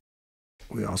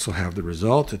we also have the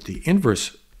result that the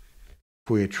inverse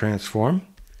Fourier transform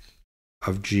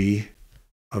of g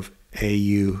of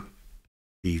au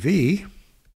bv, of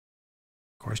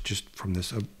course, just from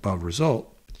this above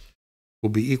result, will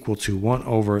be equal to 1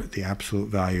 over the absolute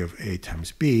value of a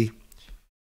times b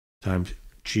times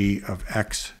g of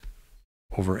x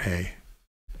over a,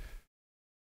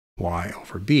 y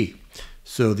over b.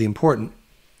 So the important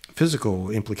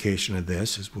physical implication of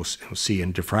this is we'll see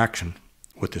in diffraction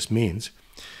what this means.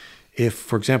 If,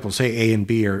 for example, say a and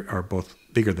b are both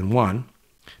bigger than 1,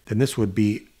 then this would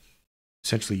be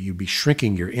essentially you'd be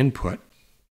shrinking your input,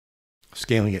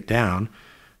 scaling it down.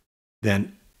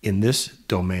 Then in this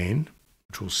domain,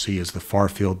 which we'll see as the far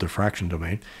field diffraction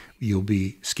domain, you'll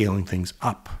be scaling things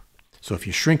up. So if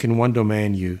you shrink in one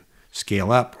domain, you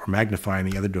scale up or magnify in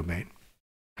the other domain,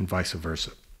 and vice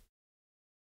versa.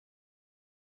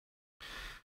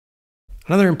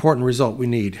 Another important result we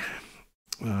need,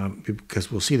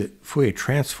 because we'll see that Fourier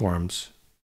transforms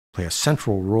play a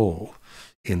central role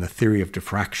in the theory of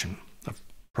diffraction, of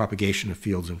propagation of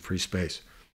fields in free space.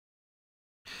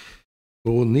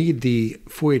 We'll need the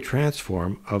Fourier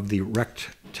transform of the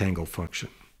rectangle function.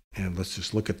 And let's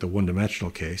just look at the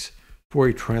one-dimensional case.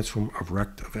 Fourier transform of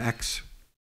rect of x.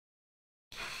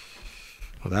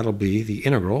 Well, that'll be the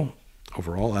integral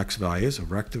over all x values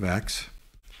of rect of x,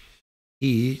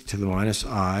 e to the minus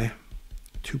I,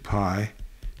 2 pi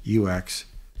ux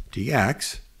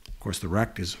dx. Of course, the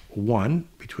rect is 1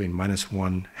 between minus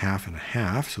 1/2 and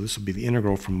 1/2. So this will be the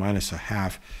integral from minus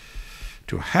 1/2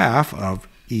 to 1/2 of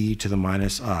e to the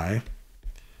minus I,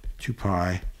 2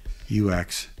 pi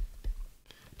ux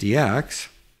dx,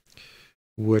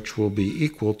 which will be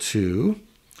equal to,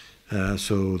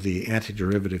 so the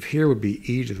antiderivative here would be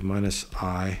e to the minus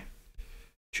I,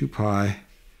 2 pi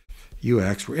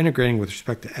ux. We're integrating with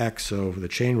respect to x, so for the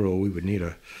chain rule, we would need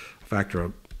a factor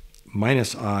of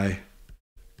minus I,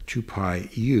 2 pi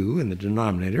u in the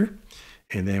denominator,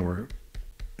 and then we're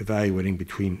evaluating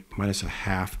between minus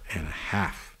 1/2 and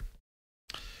 1/2.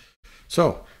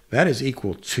 So that is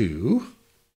equal to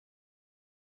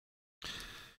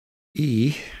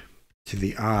e to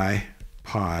the I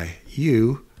pi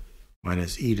u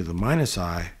minus e to the minus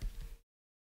I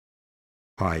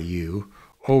pi u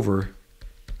over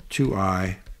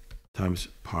 2I times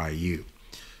pi u.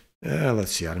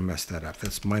 Let's see, I messed that up.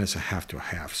 That's minus 1/2 to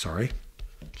 1/2, sorry.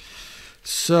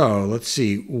 So let's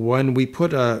see, when we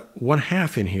put a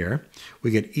 1/2 in here,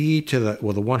 we get e to the,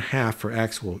 well, the 1/2 for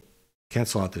x will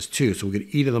cancel out this 2. So we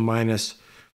get e to the minus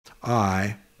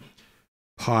I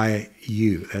pi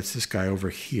u. That's this guy over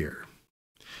here.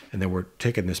 And then we're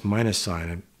taking this minus sign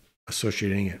and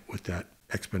associating it with that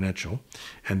exponential.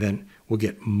 And then we'll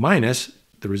get minus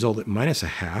the result at minus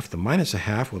 1/2. The minus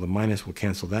 1/2, well, the minus will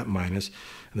cancel that minus,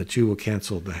 and the 2 will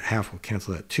cancel, the 1/2 will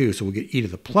cancel that 2. So we'll get e to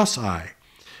the plus I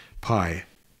pi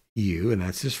u, and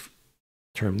that's this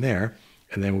term there.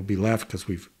 And then we'll be left, because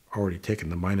we've already taken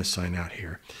the minus sign out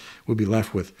here, we'll be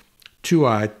left with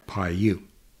 2I pi u.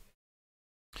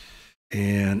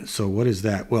 And so what is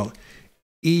that? Well,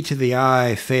 e to the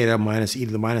I theta minus e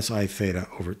to the minus I theta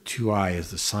over 2I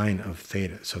is the sine of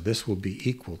theta. So this will be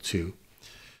equal to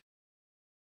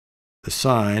the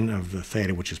sine of the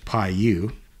theta, which is pi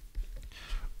u,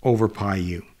 over pi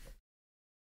u.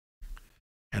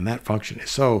 And that function is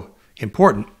so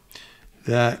important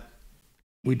that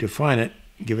we define it,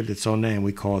 give it its own name.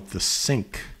 We call it the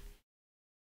sinc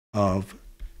of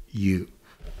u.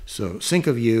 So sinc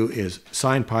of u is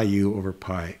sine pi u over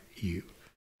pi u.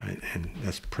 Right? And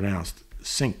that's pronounced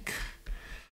sinc.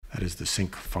 That is the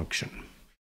sinc function.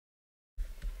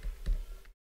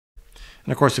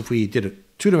 And of course, if we did a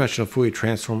two-dimensional Fourier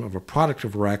transform of a product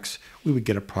of rects, we would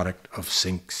get a product of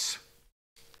sincs.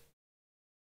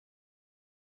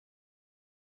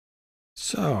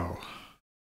 So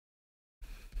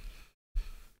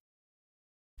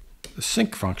the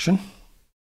sinc function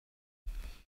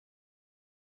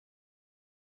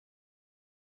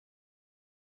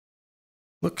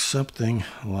looks something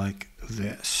like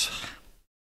this.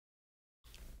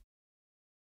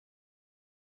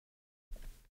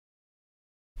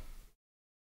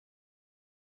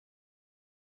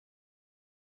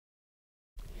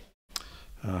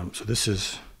 So this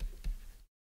is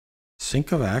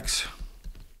sinc of x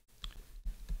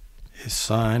is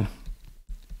sine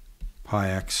pi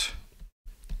x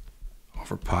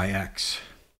over pi x.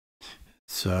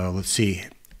 So let's see.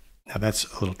 Now that's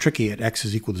a little tricky at x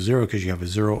is equal to 0 because you have a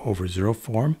 0 over 0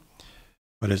 form.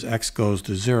 But as x goes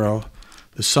to 0,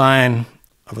 the sine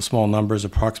of a small number is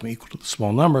approximately equal to the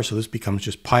small number. So this becomes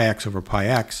just pi x over pi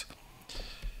x.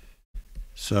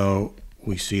 So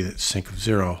we see that sinc of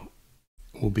 0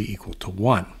 will be equal to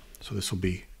 1. So this will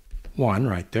be 1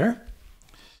 right there.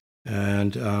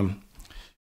 And of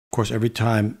course, every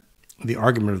time the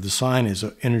argument of the sign is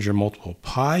an integer multiple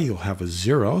pi, you'll have a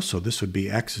 0. So this would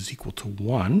be x is equal to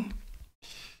 1.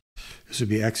 This would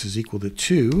be x is equal to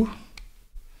 2.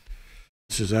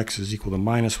 This is x is equal to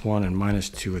minus 1 and minus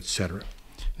 2, etc.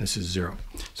 This is 0.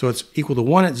 So it's equal to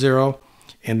 1 at 0,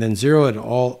 and then 0 at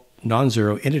all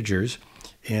non-zero integers.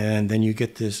 And then you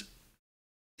get these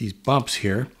bumps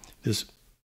here. This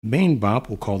main bump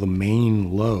we'll call the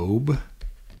main lobe.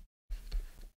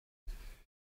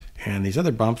 And these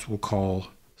other bumps we'll call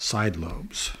side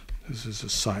lobes. This is a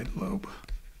side lobe.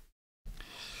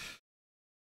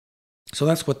 So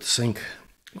that's what the sinc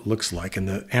looks like. And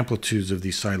the amplitudes of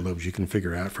these side lobes you can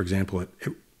figure out. For example, at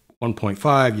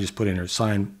 1.5, you just put in here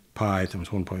sine pi times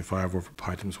 1.5 over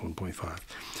pi times 1.5.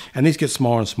 And these get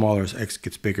smaller and smaller as x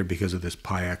gets bigger because of this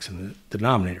pi x in the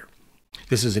denominator.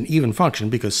 This is an even function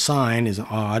because sine is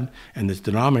odd and this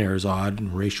denominator is odd,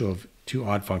 and the ratio of two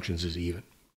odd functions is even.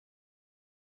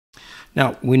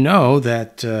 Now, we know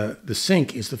that the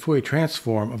sinc is the Fourier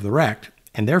transform of the rect,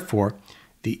 and therefore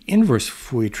the inverse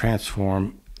Fourier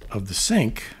transform of the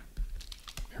sinc,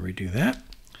 here we do that,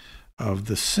 of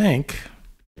the sinc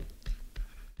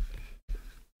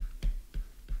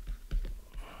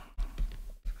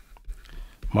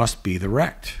must be the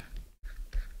rect.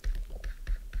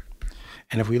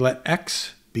 And if we let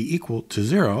x be equal to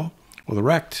 0, well, the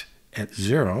rect at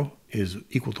 0 is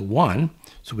equal to 1,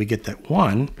 so we get that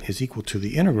 1 is equal to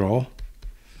the integral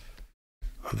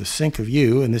of the sinc of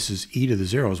u, and this is e to the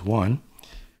 0 is 1,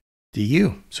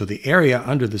 du. So the area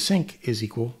under the sinc is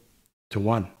equal to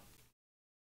 1.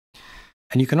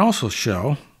 And you can also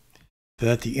show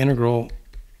that the integral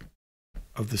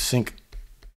of the sinc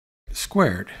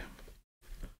squared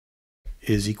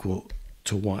is equal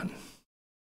to 1.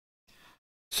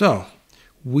 So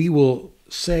we will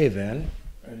say then,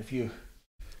 and if you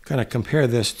kind of compare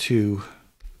this to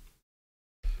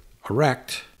a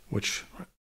rect, which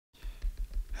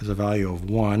has a value of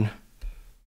 1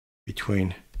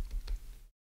 between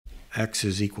x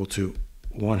is equal to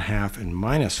 1/2 and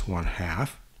minus 1/2,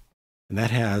 and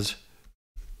that has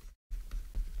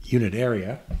unit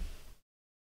area.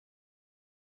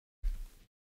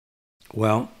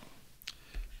 Well,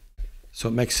 so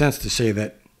it makes sense to say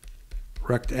that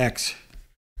rect x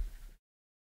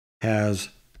has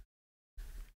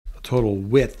a total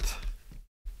width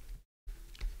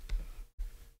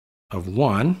of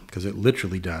 1, because it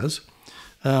literally does.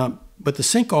 But the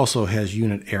sinc also has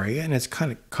unit area, and it's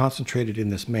kind of concentrated in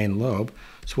this main lobe.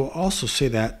 So we'll also say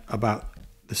that about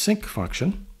the sinc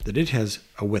function, that it has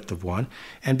a width of 1.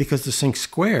 And because the sinc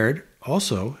squared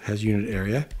also has unit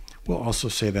area, we'll also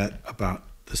say that about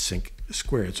the sinc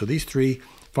squared. So these three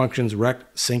functions,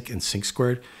 rect, sinc, and sinc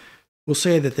squared, we'll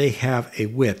say that they have a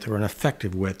width or an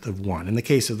effective width of 1. In the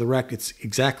case of the rect, it's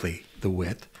exactly the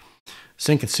width.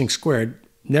 Sinc and sinc squared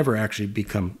never actually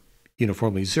become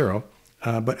uniformly 0,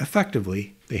 but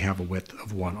effectively they have a width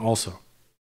of 1 also.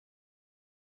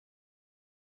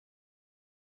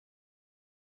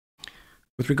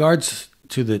 With regards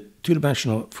to the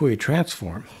two-dimensional Fourier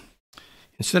transform,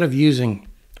 instead of using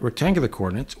rectangular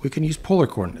coordinates, we can use polar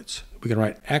coordinates. We can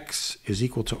write x is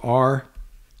equal to r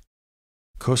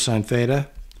cosine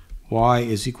theta, y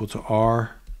is equal to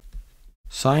r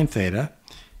sine theta,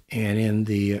 and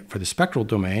for the spectral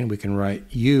domain, we can write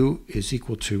u is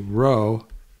equal to rho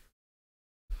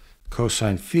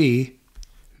cosine phi,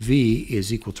 v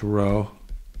is equal to rho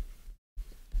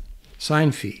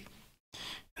sine phi.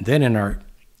 And then in our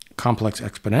complex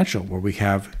exponential, where we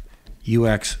have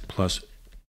ux plus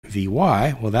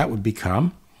vy, well, that would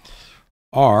become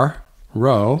r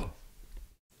rho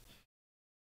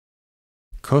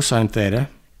cosine theta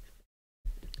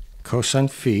cosine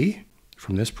phi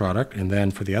from this product, and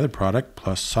then for the other product,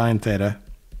 plus sine theta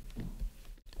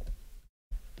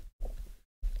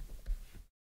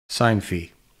sine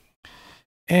phi.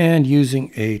 And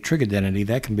using a trig identity,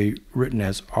 that can be written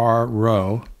as r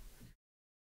rho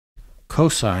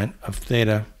cosine of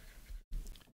theta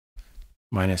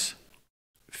minus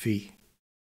phi.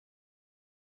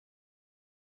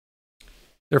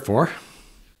 Therefore,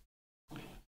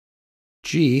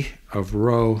 g of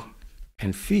rho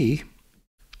and phi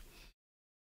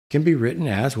can be written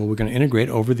as, well, we're going to integrate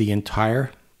over the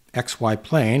entire xy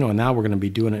plane. Well, now we're going to be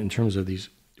doing it in terms of these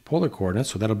polar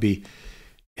coordinates. So that'll be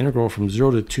integral from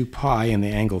 0 to 2 pi in the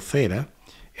angle theta,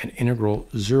 and integral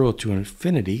 0 to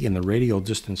infinity in the radial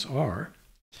distance r.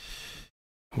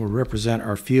 We'll represent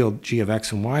our field g of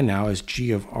x and y now as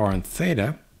g of r and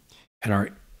theta, and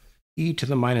our e to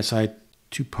the minus I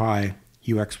 2 pi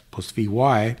ux plus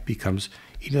vy becomes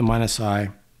e to the minus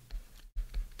I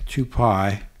 2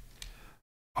 pi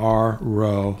r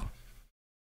rho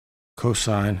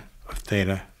cosine of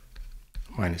theta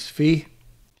minus phi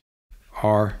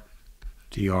r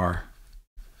dr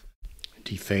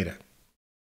d theta.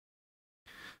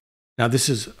 Now this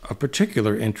is of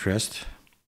particular interest,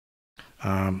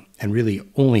 and really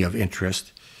only of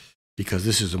interest, because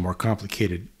this is a more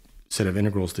complicated set of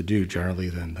integrals to do generally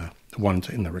than the ones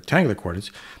in the rectangular coordinates.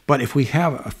 But if we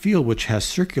have a field which has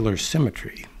circular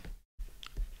symmetry,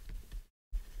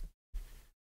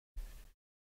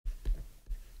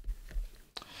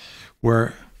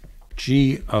 where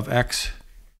g of x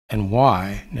and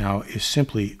y now is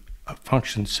simply a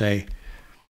function, say,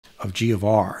 of g of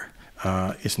r.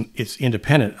 It's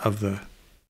independent of the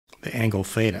angle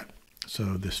theta.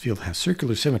 So this field has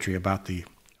circular symmetry about the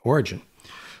origin.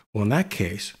 Well, in that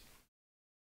case,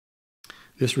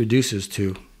 this reduces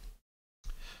to,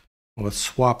 well, let's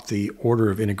swap the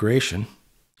order of integration.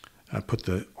 Put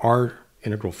the r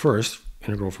integral first,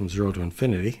 integral from 0 to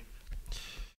infinity.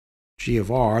 G of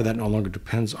r, that no longer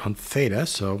depends on theta,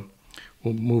 so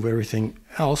we'll move everything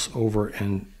else over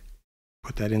and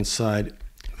put that inside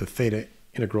the theta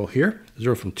integral here,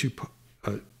 integral from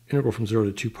 0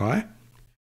 to 2 pi,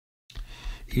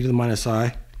 e to the minus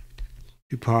I,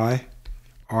 2 pi,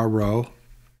 r rho,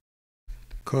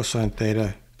 cosine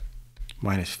theta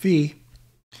minus phi,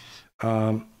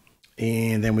 and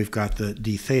then we've got the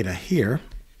d theta here.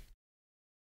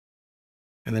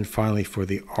 And then finally for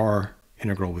the r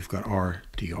integral, we've got r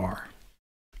dr.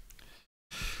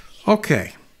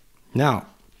 Okay, now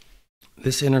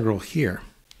this integral here,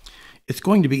 it's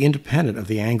going to be independent of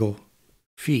the angle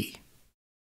phi.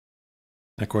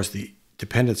 And of course, the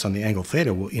dependence on the angle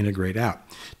theta will integrate out.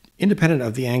 Independent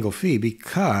of the angle phi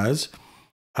because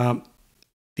the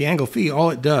angle phi,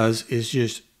 all it does is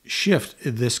just shift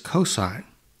this cosine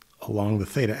along the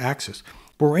theta axis.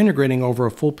 But we're integrating over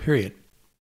a full period.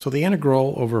 So the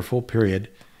integral over a full period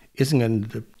isn't going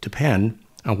to depend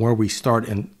on where we start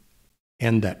and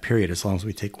end that period as long as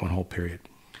we take one whole period.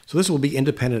 So this will be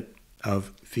independent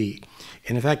of phi.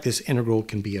 And in fact, this integral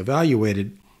can be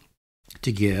evaluated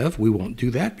to give, we won't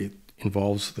do that, it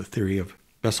involves the theory of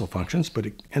Bessel functions, but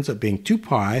it ends up being 2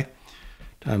 pi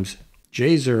times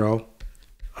j0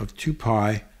 of 2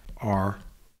 pi r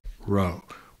rho,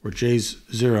 where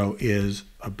j0 is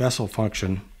a Bessel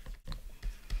function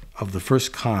of the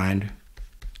first kind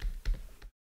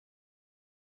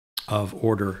of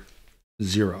order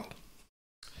 0.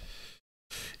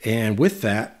 And with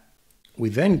that, we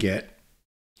then get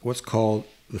what's called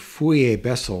the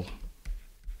Fourier-Bessel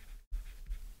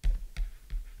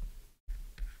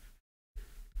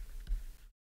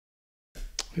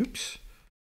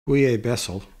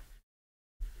Fourier-Bessel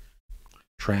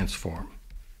transform.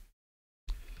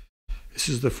 This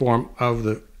is the form of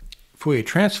the Fourier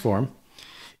transform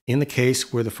in the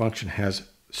case where the function has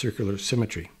circular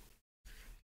symmetry.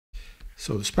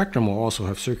 So the spectrum will also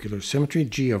have circular symmetry.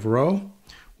 G of rho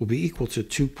will be equal to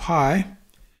 2 pi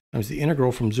times the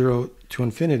integral from 0 to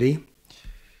infinity,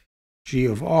 G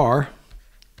of r,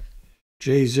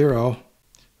 j0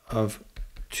 of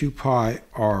 2 pi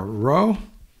r rho,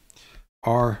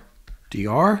 r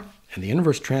dr, and the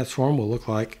inverse transform will look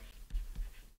like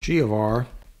G of r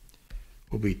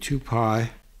will be 2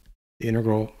 pi, the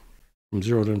integral from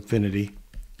 0 to infinity,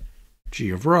 G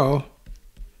of rho,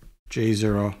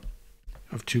 j0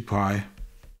 of 2 pi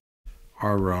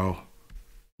r rho,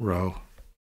 rho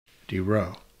d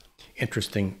rho.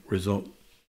 Interesting result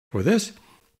for this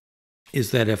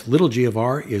is that if little g of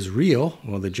r is real,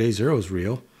 well, the j0 is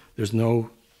real, there's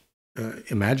no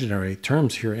imaginary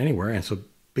terms here anywhere, and so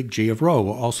big G of rho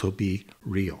will also be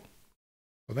real.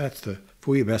 So that's the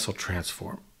Fourier-Bessel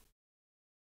transform.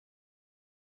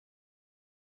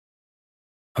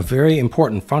 A very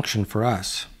important function for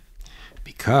us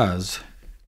because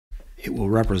it will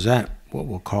represent what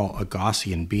we'll call a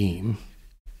Gaussian beam.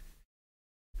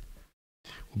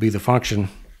 Will be the function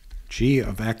g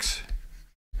of x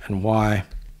and y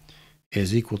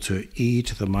is equal to e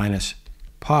to the minus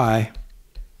pi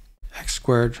x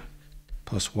squared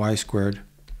plus y squared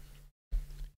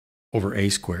over a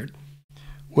squared,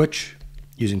 which,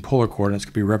 using polar coordinates,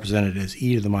 could be represented as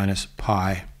e to the minus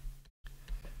pi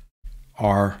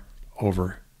r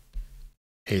over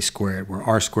a squared, where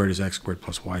r squared is x squared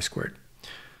plus y squared.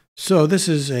 So this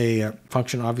is a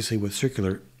function, obviously, with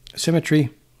circular symmetry.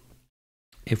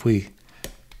 If we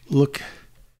look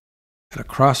at a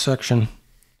cross-section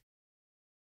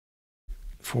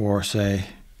for, say,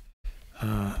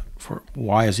 for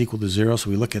y is equal to 0, so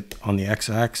we look at on the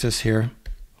x-axis here,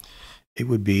 it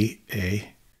would be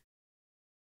a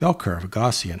bell curve, a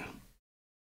Gaussian.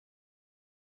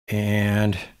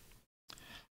 And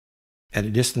at a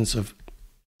distance of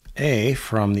a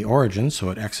from the origin,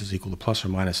 so at x is equal to plus or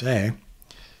minus a,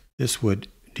 this would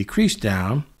decrease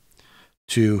down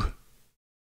to,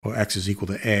 well, x is equal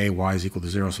to a, y is equal to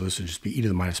 0, so this would just be e to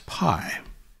the minus pi,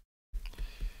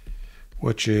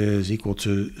 which is equal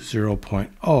to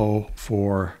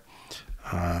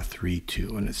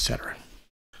 0.0432, and etc.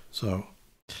 So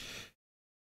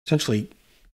essentially,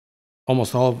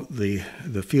 almost all of the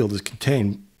field is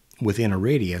contained within a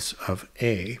radius of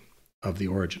a of the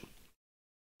origin.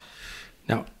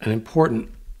 Now, an important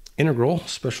integral,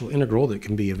 special integral that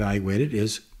can be evaluated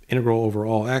is integral over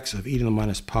all x of e to the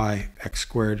minus pi x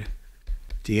squared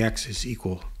dx is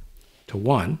equal to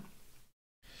 1.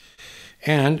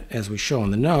 And as we show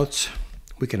in the notes,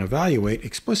 we can evaluate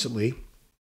explicitly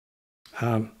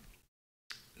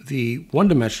the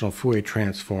one-dimensional Fourier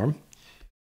transform,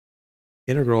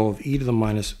 integral of e to the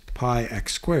minus pi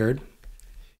x squared,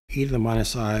 e to the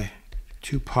minus I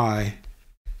 2 pi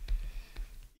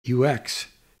ux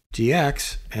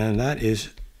dx, and that is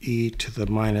e to the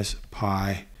minus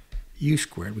pi u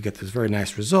squared. We get this very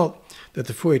nice result that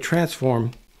the Fourier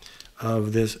transform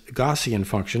of this Gaussian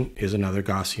function is another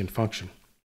Gaussian function.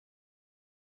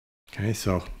 Okay,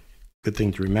 so good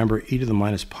thing to remember, e to the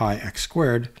minus pi x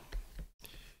squared,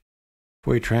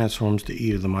 Fourier transforms to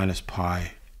e to the minus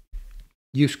pi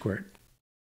u squared.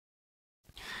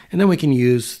 And then we can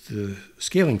use the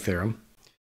scaling theorem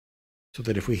so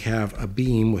that if we have a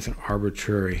beam with an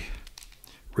arbitrary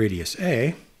radius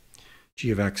a,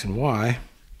 g of x and y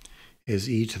is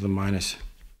e to the minus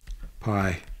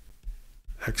pi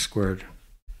x squared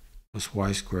plus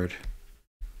y squared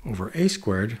over a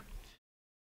squared,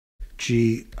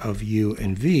 g of u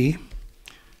and v,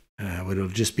 it'll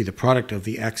just be the product of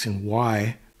the x and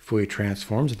y Fourier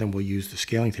transforms, and then we'll use the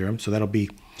scaling theorem. So that'll be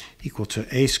equal to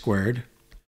a squared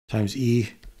times e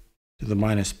to the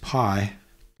minus pi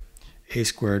a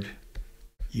squared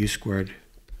u squared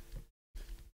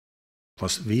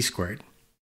plus v squared.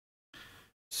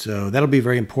 So that'll be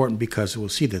very important because we'll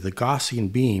see that the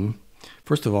Gaussian beam,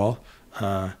 first of all,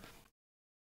 at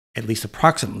least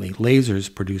approximately,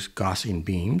 lasers produce Gaussian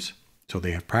beams, so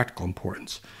they have practical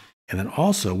importance. And then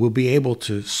also, we'll be able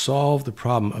to solve the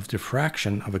problem of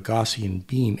diffraction of a Gaussian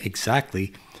beam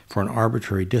exactly for an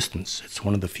arbitrary distance. It's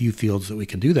one of the few fields that we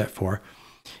can do that for.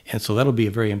 And so that'll be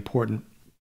a very important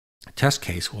test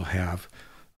case we'll have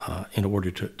in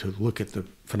order to look at the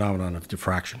phenomenon of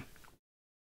diffraction.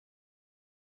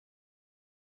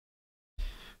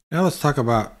 Now let's talk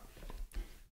about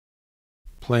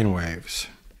plane waves.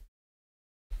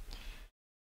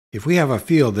 If we have a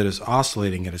field that is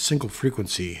oscillating at a single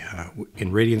frequency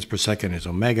in radians per second is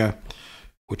omega,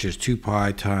 which is 2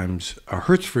 pi times a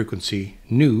Hertz frequency,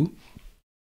 nu,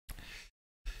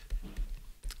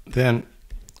 then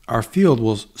our field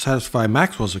will satisfy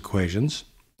Maxwell's equations,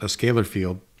 a scalar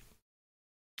field,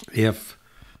 if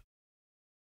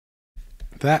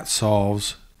that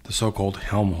solves the so-called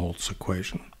Helmholtz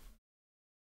equation.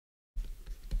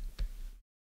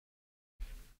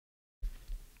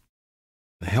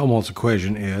 The Helmholtz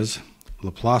equation is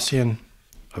Laplacian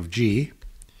of g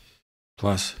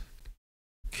plus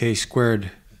k squared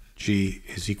g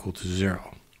is equal to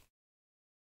 0.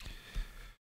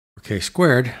 For k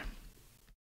squared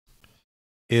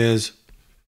is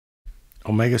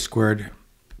omega squared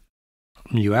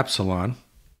mu epsilon,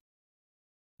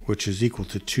 which is equal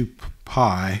to 2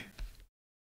 pi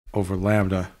over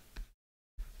lambda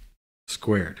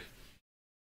squared.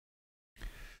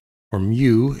 Or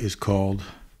mu is called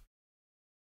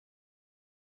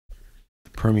the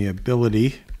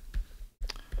permeability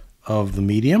of the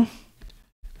medium.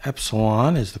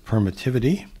 Epsilon is the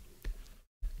permittivity.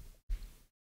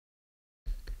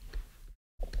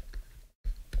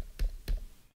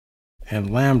 And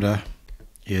lambda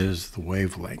is the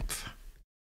wavelength.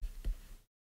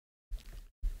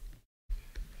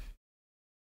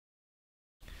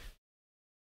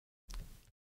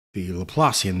 The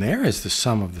Laplacian there is the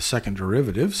sum of the second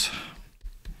derivatives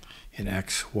in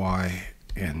x, y,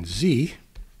 and z.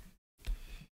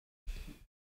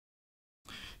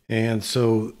 And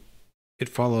so it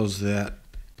follows that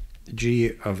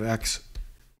g of x,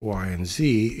 y, and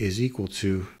z is equal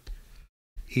to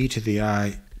e to the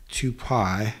I 2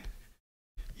 pi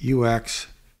ux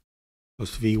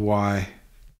plus vy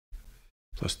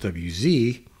plus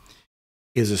wz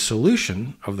is a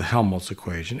solution of the Helmholtz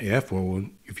equation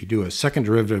if you do a second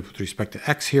derivative with respect to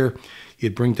x here,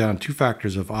 you'd bring down two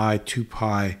factors of I 2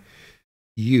 pi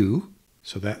u,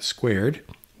 so that's squared,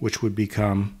 which would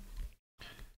become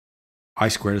I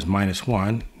squared is minus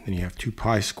 1, then you have 2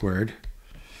 pi squared,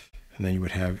 and then you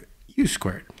would have u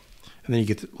squared. And then you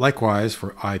get likewise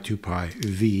for I 2 pi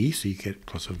v, so you get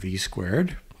plus a v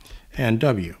squared, and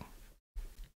w.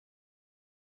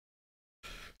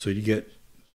 So you get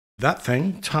that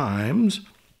thing times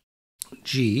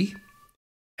g,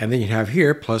 and then you have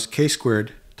here plus k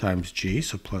squared times g,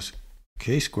 so plus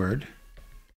k squared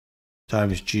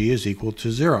times g is equal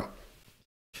to 0.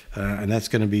 And that's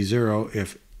going to be 0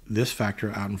 if this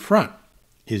factor out in front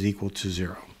is equal to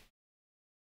 0.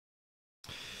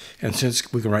 And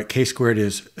since we can write k squared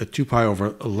is a 2 pi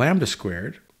over lambda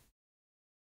squared,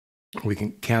 we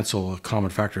can cancel a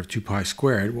common factor of 2 pi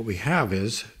squared. What we have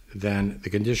is then the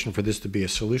condition for this to be a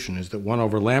solution is that 1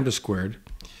 over lambda squared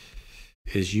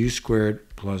is u squared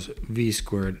plus v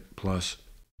squared plus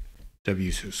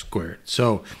w squared.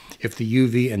 So if the u,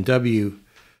 v, and w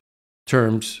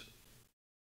terms,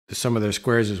 the sum of their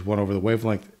squares is 1 over the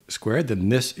wavelength squared, then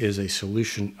this is a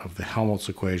solution of the Helmholtz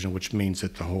equation, which means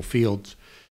that the whole field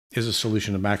is a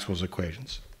solution of Maxwell's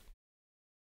equations.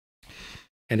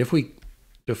 And if we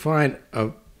define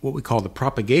what we call the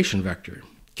propagation vector,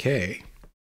 k,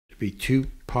 to be 2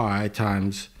 pi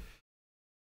times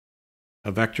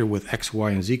a vector with x,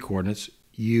 y, and z coordinates,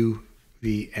 u,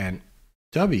 v, and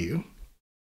w,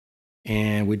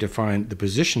 and we define the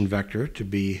position vector to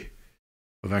be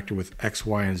a vector with x,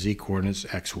 y, and z coordinates,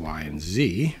 x, y, and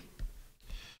z,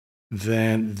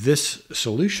 then this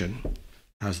solution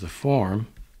has the form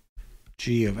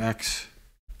g of x,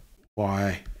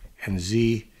 y, and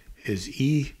z is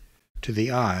e to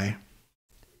the I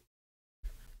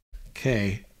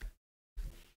k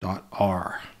dot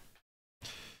r.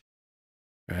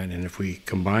 And if we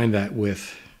combine that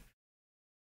with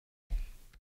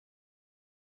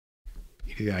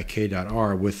e to the I k dot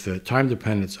r with the time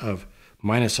dependence of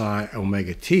minus I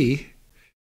omega t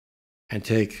and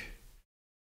take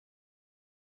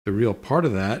the real part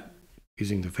of that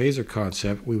using the phasor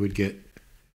concept, we would get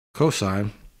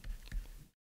cosine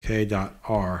k dot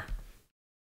r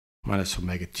minus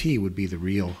omega t would be the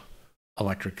real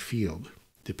electric field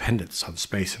dependence on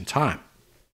space and time.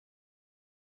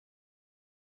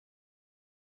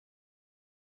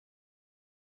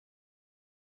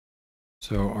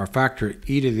 So our factor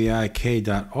e to the I k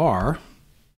dot r,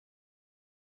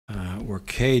 where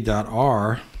k dot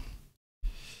r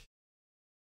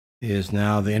is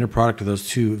now the inner product of those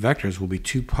two vectors will be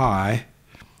 2 pi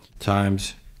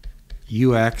times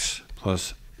ux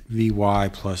plus vy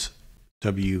plus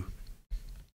wz.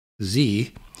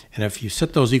 And if you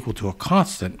set those equal to a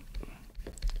constant,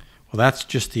 well, that's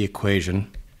just the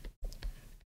equation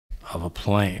of a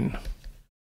plane.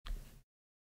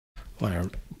 Well, a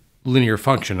linear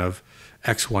function of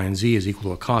x, y, and z is equal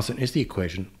to a constant is the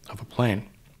equation of a plane.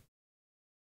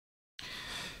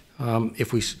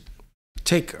 If we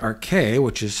take our k,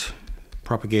 which is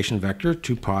propagation vector,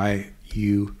 2 pi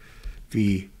u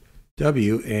v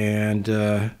w, and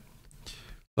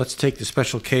let's take the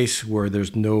special case where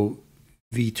there's no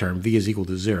v term. V is equal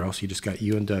to 0, so you just got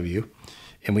u and w.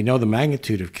 And we know the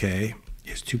magnitude of k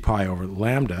is 2 pi over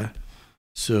lambda,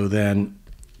 so then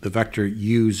the vector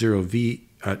u0w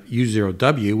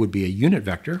would be a unit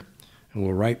vector, and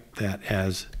we'll write that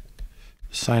as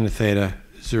sine of theta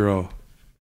 0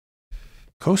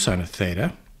 cosine of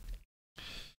theta.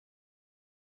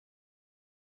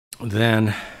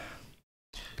 Then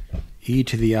e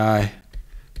to the I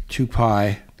 2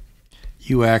 pi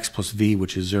ux plus v,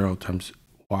 which is 0 times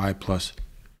y plus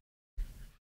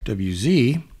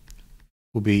wz,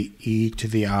 will be e to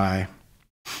the I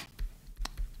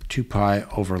 2 pi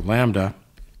over lambda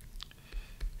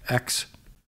x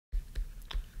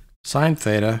sine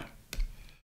theta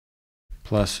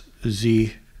plus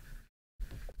z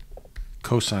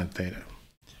cosine theta.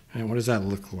 And what does that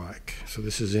look like? So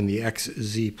this is in the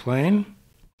xz plane.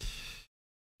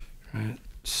 Right.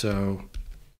 So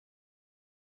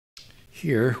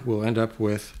here we'll end up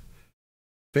with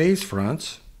phase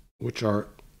fronts, which are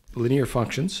linear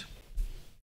functions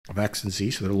of x and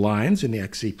z, so they're lines in the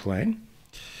xz plane.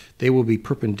 They will be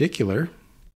perpendicular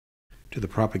to the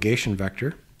propagation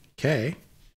vector k,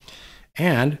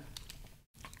 and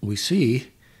we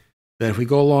see that if we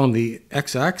go along the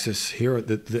x-axis here,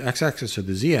 the x-axis or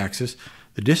the z-axis,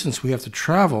 the distance we have to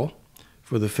travel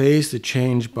for the phase to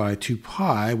change by 2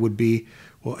 pi would be,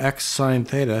 well, x sine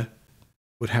theta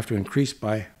would have to increase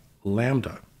by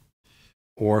lambda.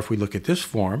 Or if we look at this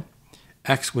form,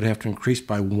 x would have to increase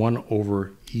by 1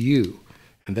 over u.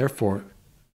 And therefore,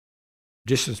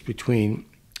 distance between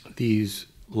these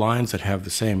lines that have the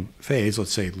same phase,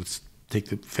 let's take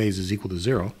the phase is equal to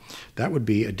 0, that would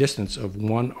be a distance of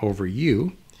 1 over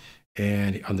u.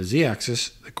 And on the z-axis,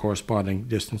 the corresponding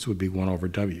distance would be 1 over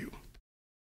w.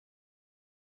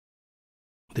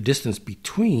 The distance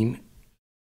between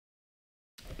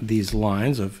these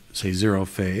lines of, say, 0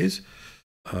 phase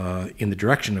in the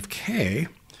direction of k,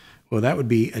 well, that would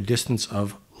be a distance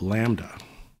of lambda.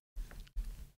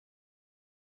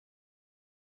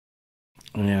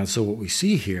 And so what we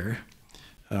see here,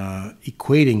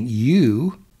 equating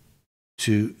u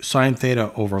to sine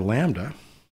theta over lambda,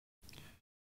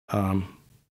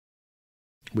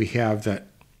 we have that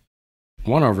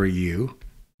 1 over u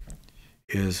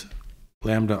is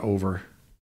lambda over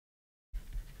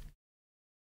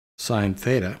sine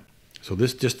theta. So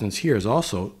this distance here is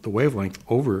also the wavelength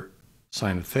over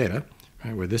sine of theta,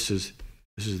 right, where this is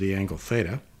the angle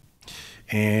theta.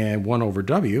 And 1 over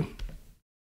w,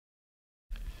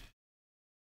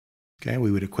 okay,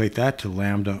 we would equate that to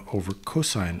lambda over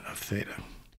cosine of theta.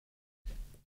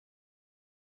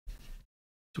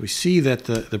 So we see that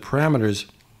the parameters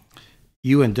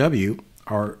u and w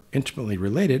are intimately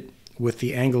related with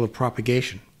the angle of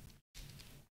propagation.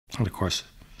 And of course,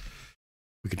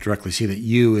 we can directly see that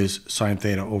u is sine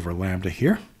theta over lambda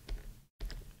here.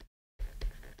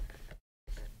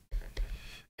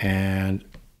 And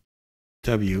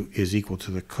W is equal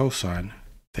to the cosine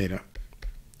theta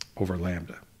over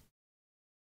lambda.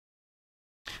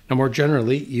 Now, more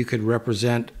generally, you could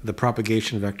represent the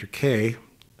propagation vector k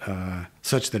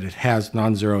such that it has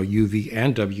non-zero u, v,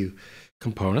 and w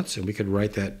components, and we could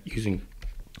write that using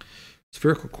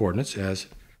spherical coordinates as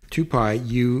 2 pi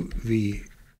u, v,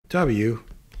 w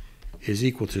is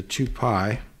equal to 2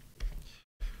 pi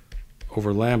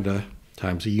over lambda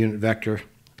times the unit vector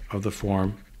of the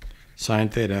form sine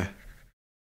theta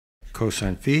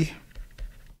cosine phi,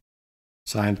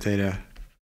 sine theta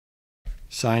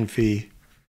sine phi,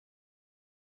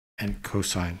 and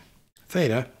cosine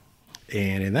theta.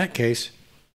 And in that case,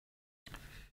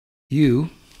 u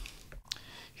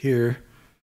here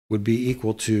would be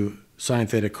equal to sine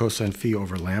theta cosine phi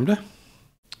over lambda.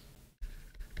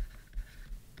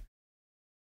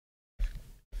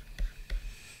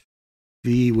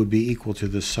 V would be equal to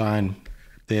the sine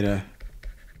theta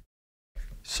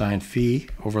sine phi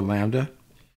over lambda,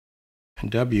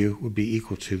 and W would be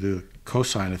equal to the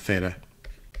cosine of theta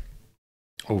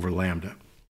over lambda.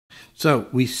 So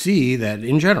we see that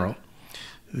in general,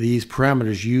 these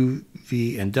parameters u,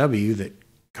 v, and w that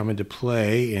come into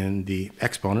play in the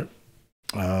exponent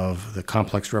of the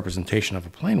complex representation of a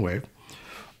plane wave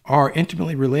are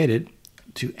intimately related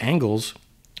to angles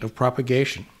of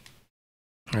propagation.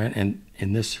 All right, and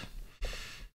in this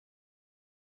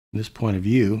point of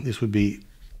view, this would be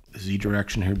the z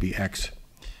direction, here would be x,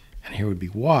 and here would be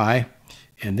y,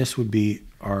 and this would be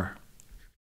our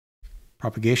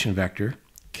propagation vector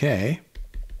k,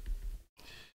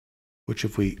 which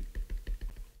if we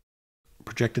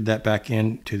projected that back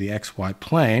into the xy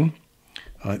plane,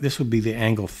 this would be the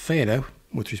angle theta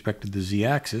with respect to the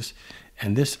z-axis,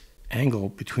 and this angle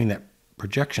between that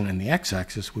projection and the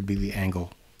x-axis would be the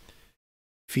angle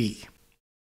phi.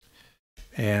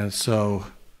 And so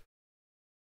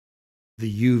the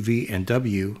u, v, and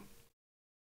w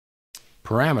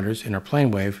parameters in our plane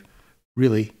wave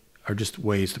really are just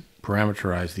ways to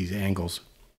parameterize these angles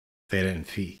theta and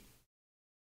phi.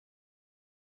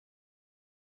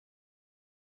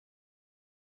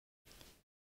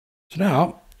 So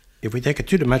now, if we take a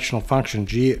two-dimensional function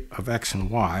g of x and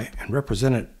y and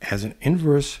represent it as an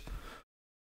inverse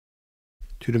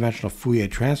two-dimensional Fourier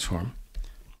transform,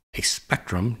 a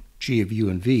spectrum g of u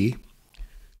and v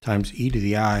times e to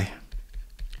the I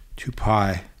 2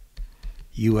 pi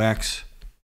ux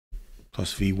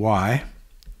plus vy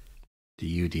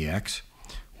du dx,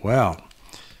 well,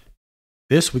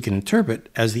 this we can interpret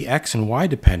as the x and y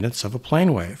dependence of a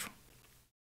plane wave.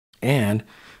 And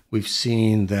we've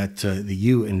seen that the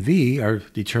u and v are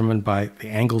determined by the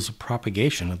angles of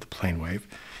propagation of the plane wave.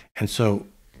 And so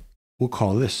we'll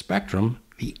call this spectrum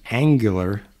the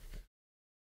angular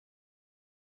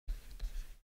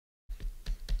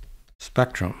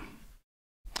spectrum.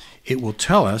 It will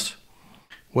tell us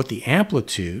what the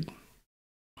amplitude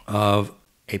of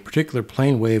a particular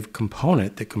plane wave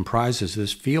component that comprises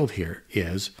this field here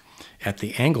is at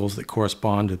the angles that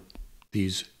correspond to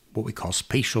these, what we call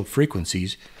spatial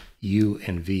frequencies, u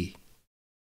and v.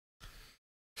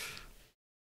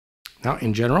 Now,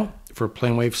 in general, for a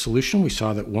plane wave solution, we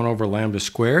saw that 1 over lambda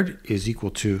squared is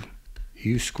equal to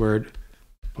u squared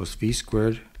plus v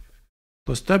squared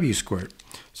plus w squared.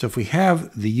 So if we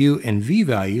have the u and v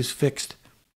values fixed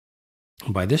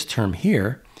by this term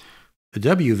here, the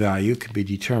w value can be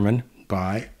determined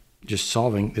by just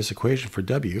solving this equation for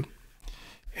w,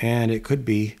 and it could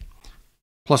be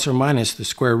plus or minus the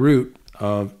square root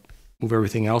of, move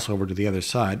everything else over to the other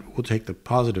side. We'll take the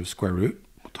positive square root.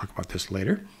 We'll talk about this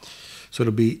later. So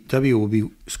it'll be, w will be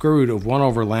square root of 1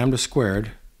 over lambda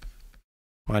squared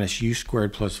minus u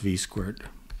squared plus v squared.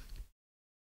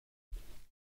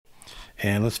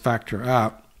 And let's factor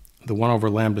out the 1 over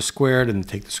lambda squared and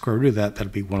take the square root of that.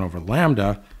 That'll be 1 over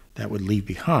lambda. That would leave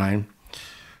behind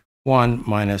 1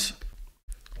 minus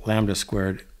lambda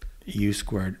squared u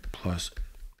squared plus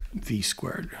v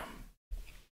squared.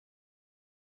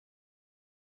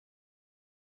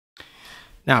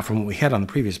 Now, from what we had on the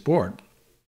previous board,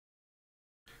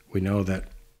 we know that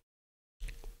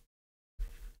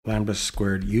lambda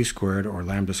squared u squared or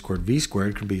lambda squared v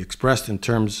squared can be expressed in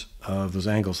terms of those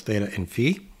angles theta and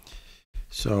phi.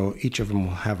 So each of them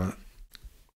will have a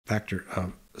factor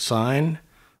of sine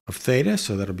of theta,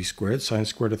 so that'll be squared, sine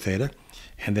squared of theta.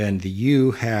 And then the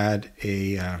u had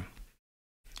a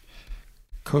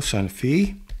cosine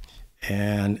phi,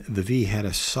 and the v had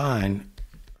a sine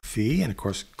phi, and of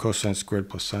course cosine squared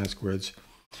plus sine squared is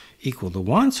equal to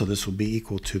 1, so this will be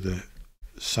equal to the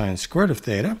sine squared of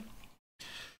theta.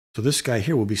 So this guy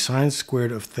here will be sine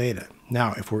squared of theta.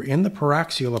 Now, if we're in the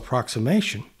paraxial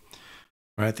approximation,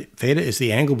 right, theta is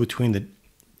the angle between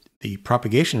the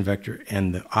propagation vector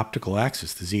and the optical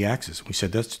axis, the z-axis. We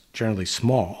said that's generally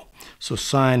small. So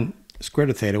sine squared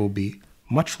of theta will be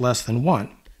much less than 1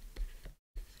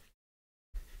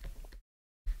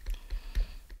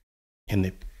 in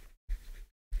the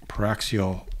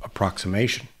paraxial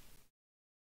approximation.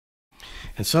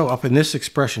 And so up in this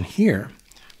expression here,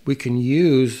 we can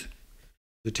use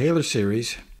the Taylor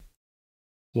series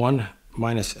 1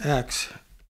 minus x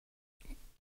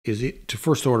is to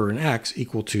first order in x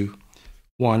equal to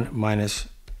 1 minus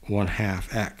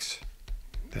 1/2 x,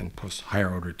 then plus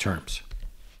higher order terms.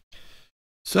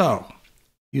 So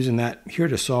using that here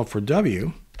to solve for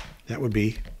w, that would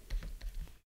be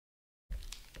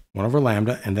 1 over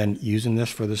lambda, and then using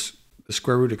this for the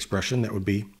square root expression, that would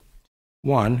be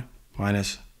 1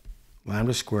 minus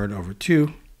lambda squared over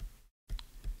 2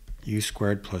 u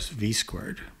squared plus v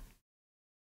squared.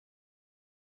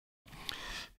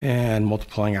 And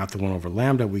multiplying out the 1 over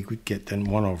lambda, we would get then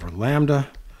 1 over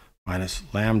lambda minus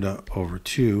lambda over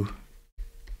 2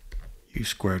 u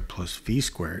squared plus v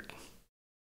squared.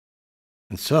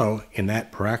 And so in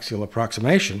that paraxial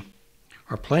approximation,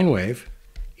 our plane wave,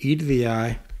 e to the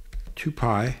I 2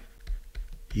 pi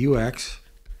ux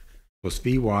plus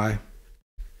vy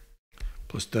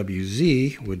plus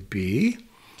wz would be,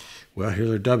 well,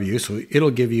 here's our w, so it'll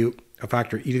give you a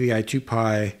factor e to the I 2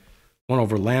 pi 1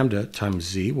 over lambda times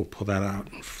z. We'll pull that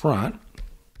out in front.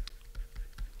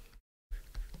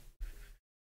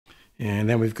 And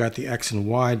then we've got the x and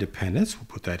y dependence. We'll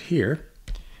put that here.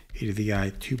 E to the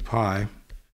I 2 pi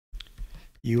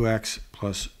ux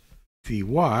plus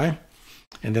vy.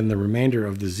 And then the remainder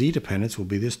of the z dependence will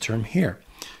be this term here.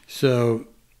 So,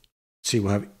 see,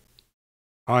 we'll have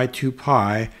I 2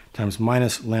 pi times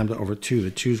minus lambda over 2.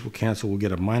 The 2's will cancel. We'll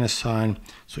get a minus sign.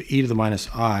 So e to the minus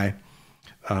I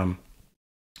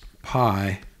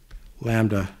pi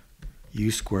lambda u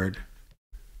squared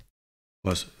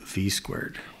plus v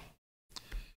squared.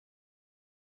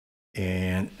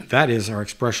 And that is our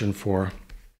expression for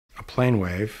a plane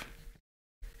wave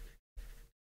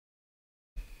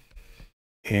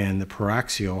and the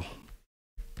paraxial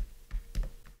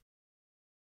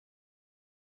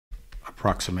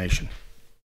approximation.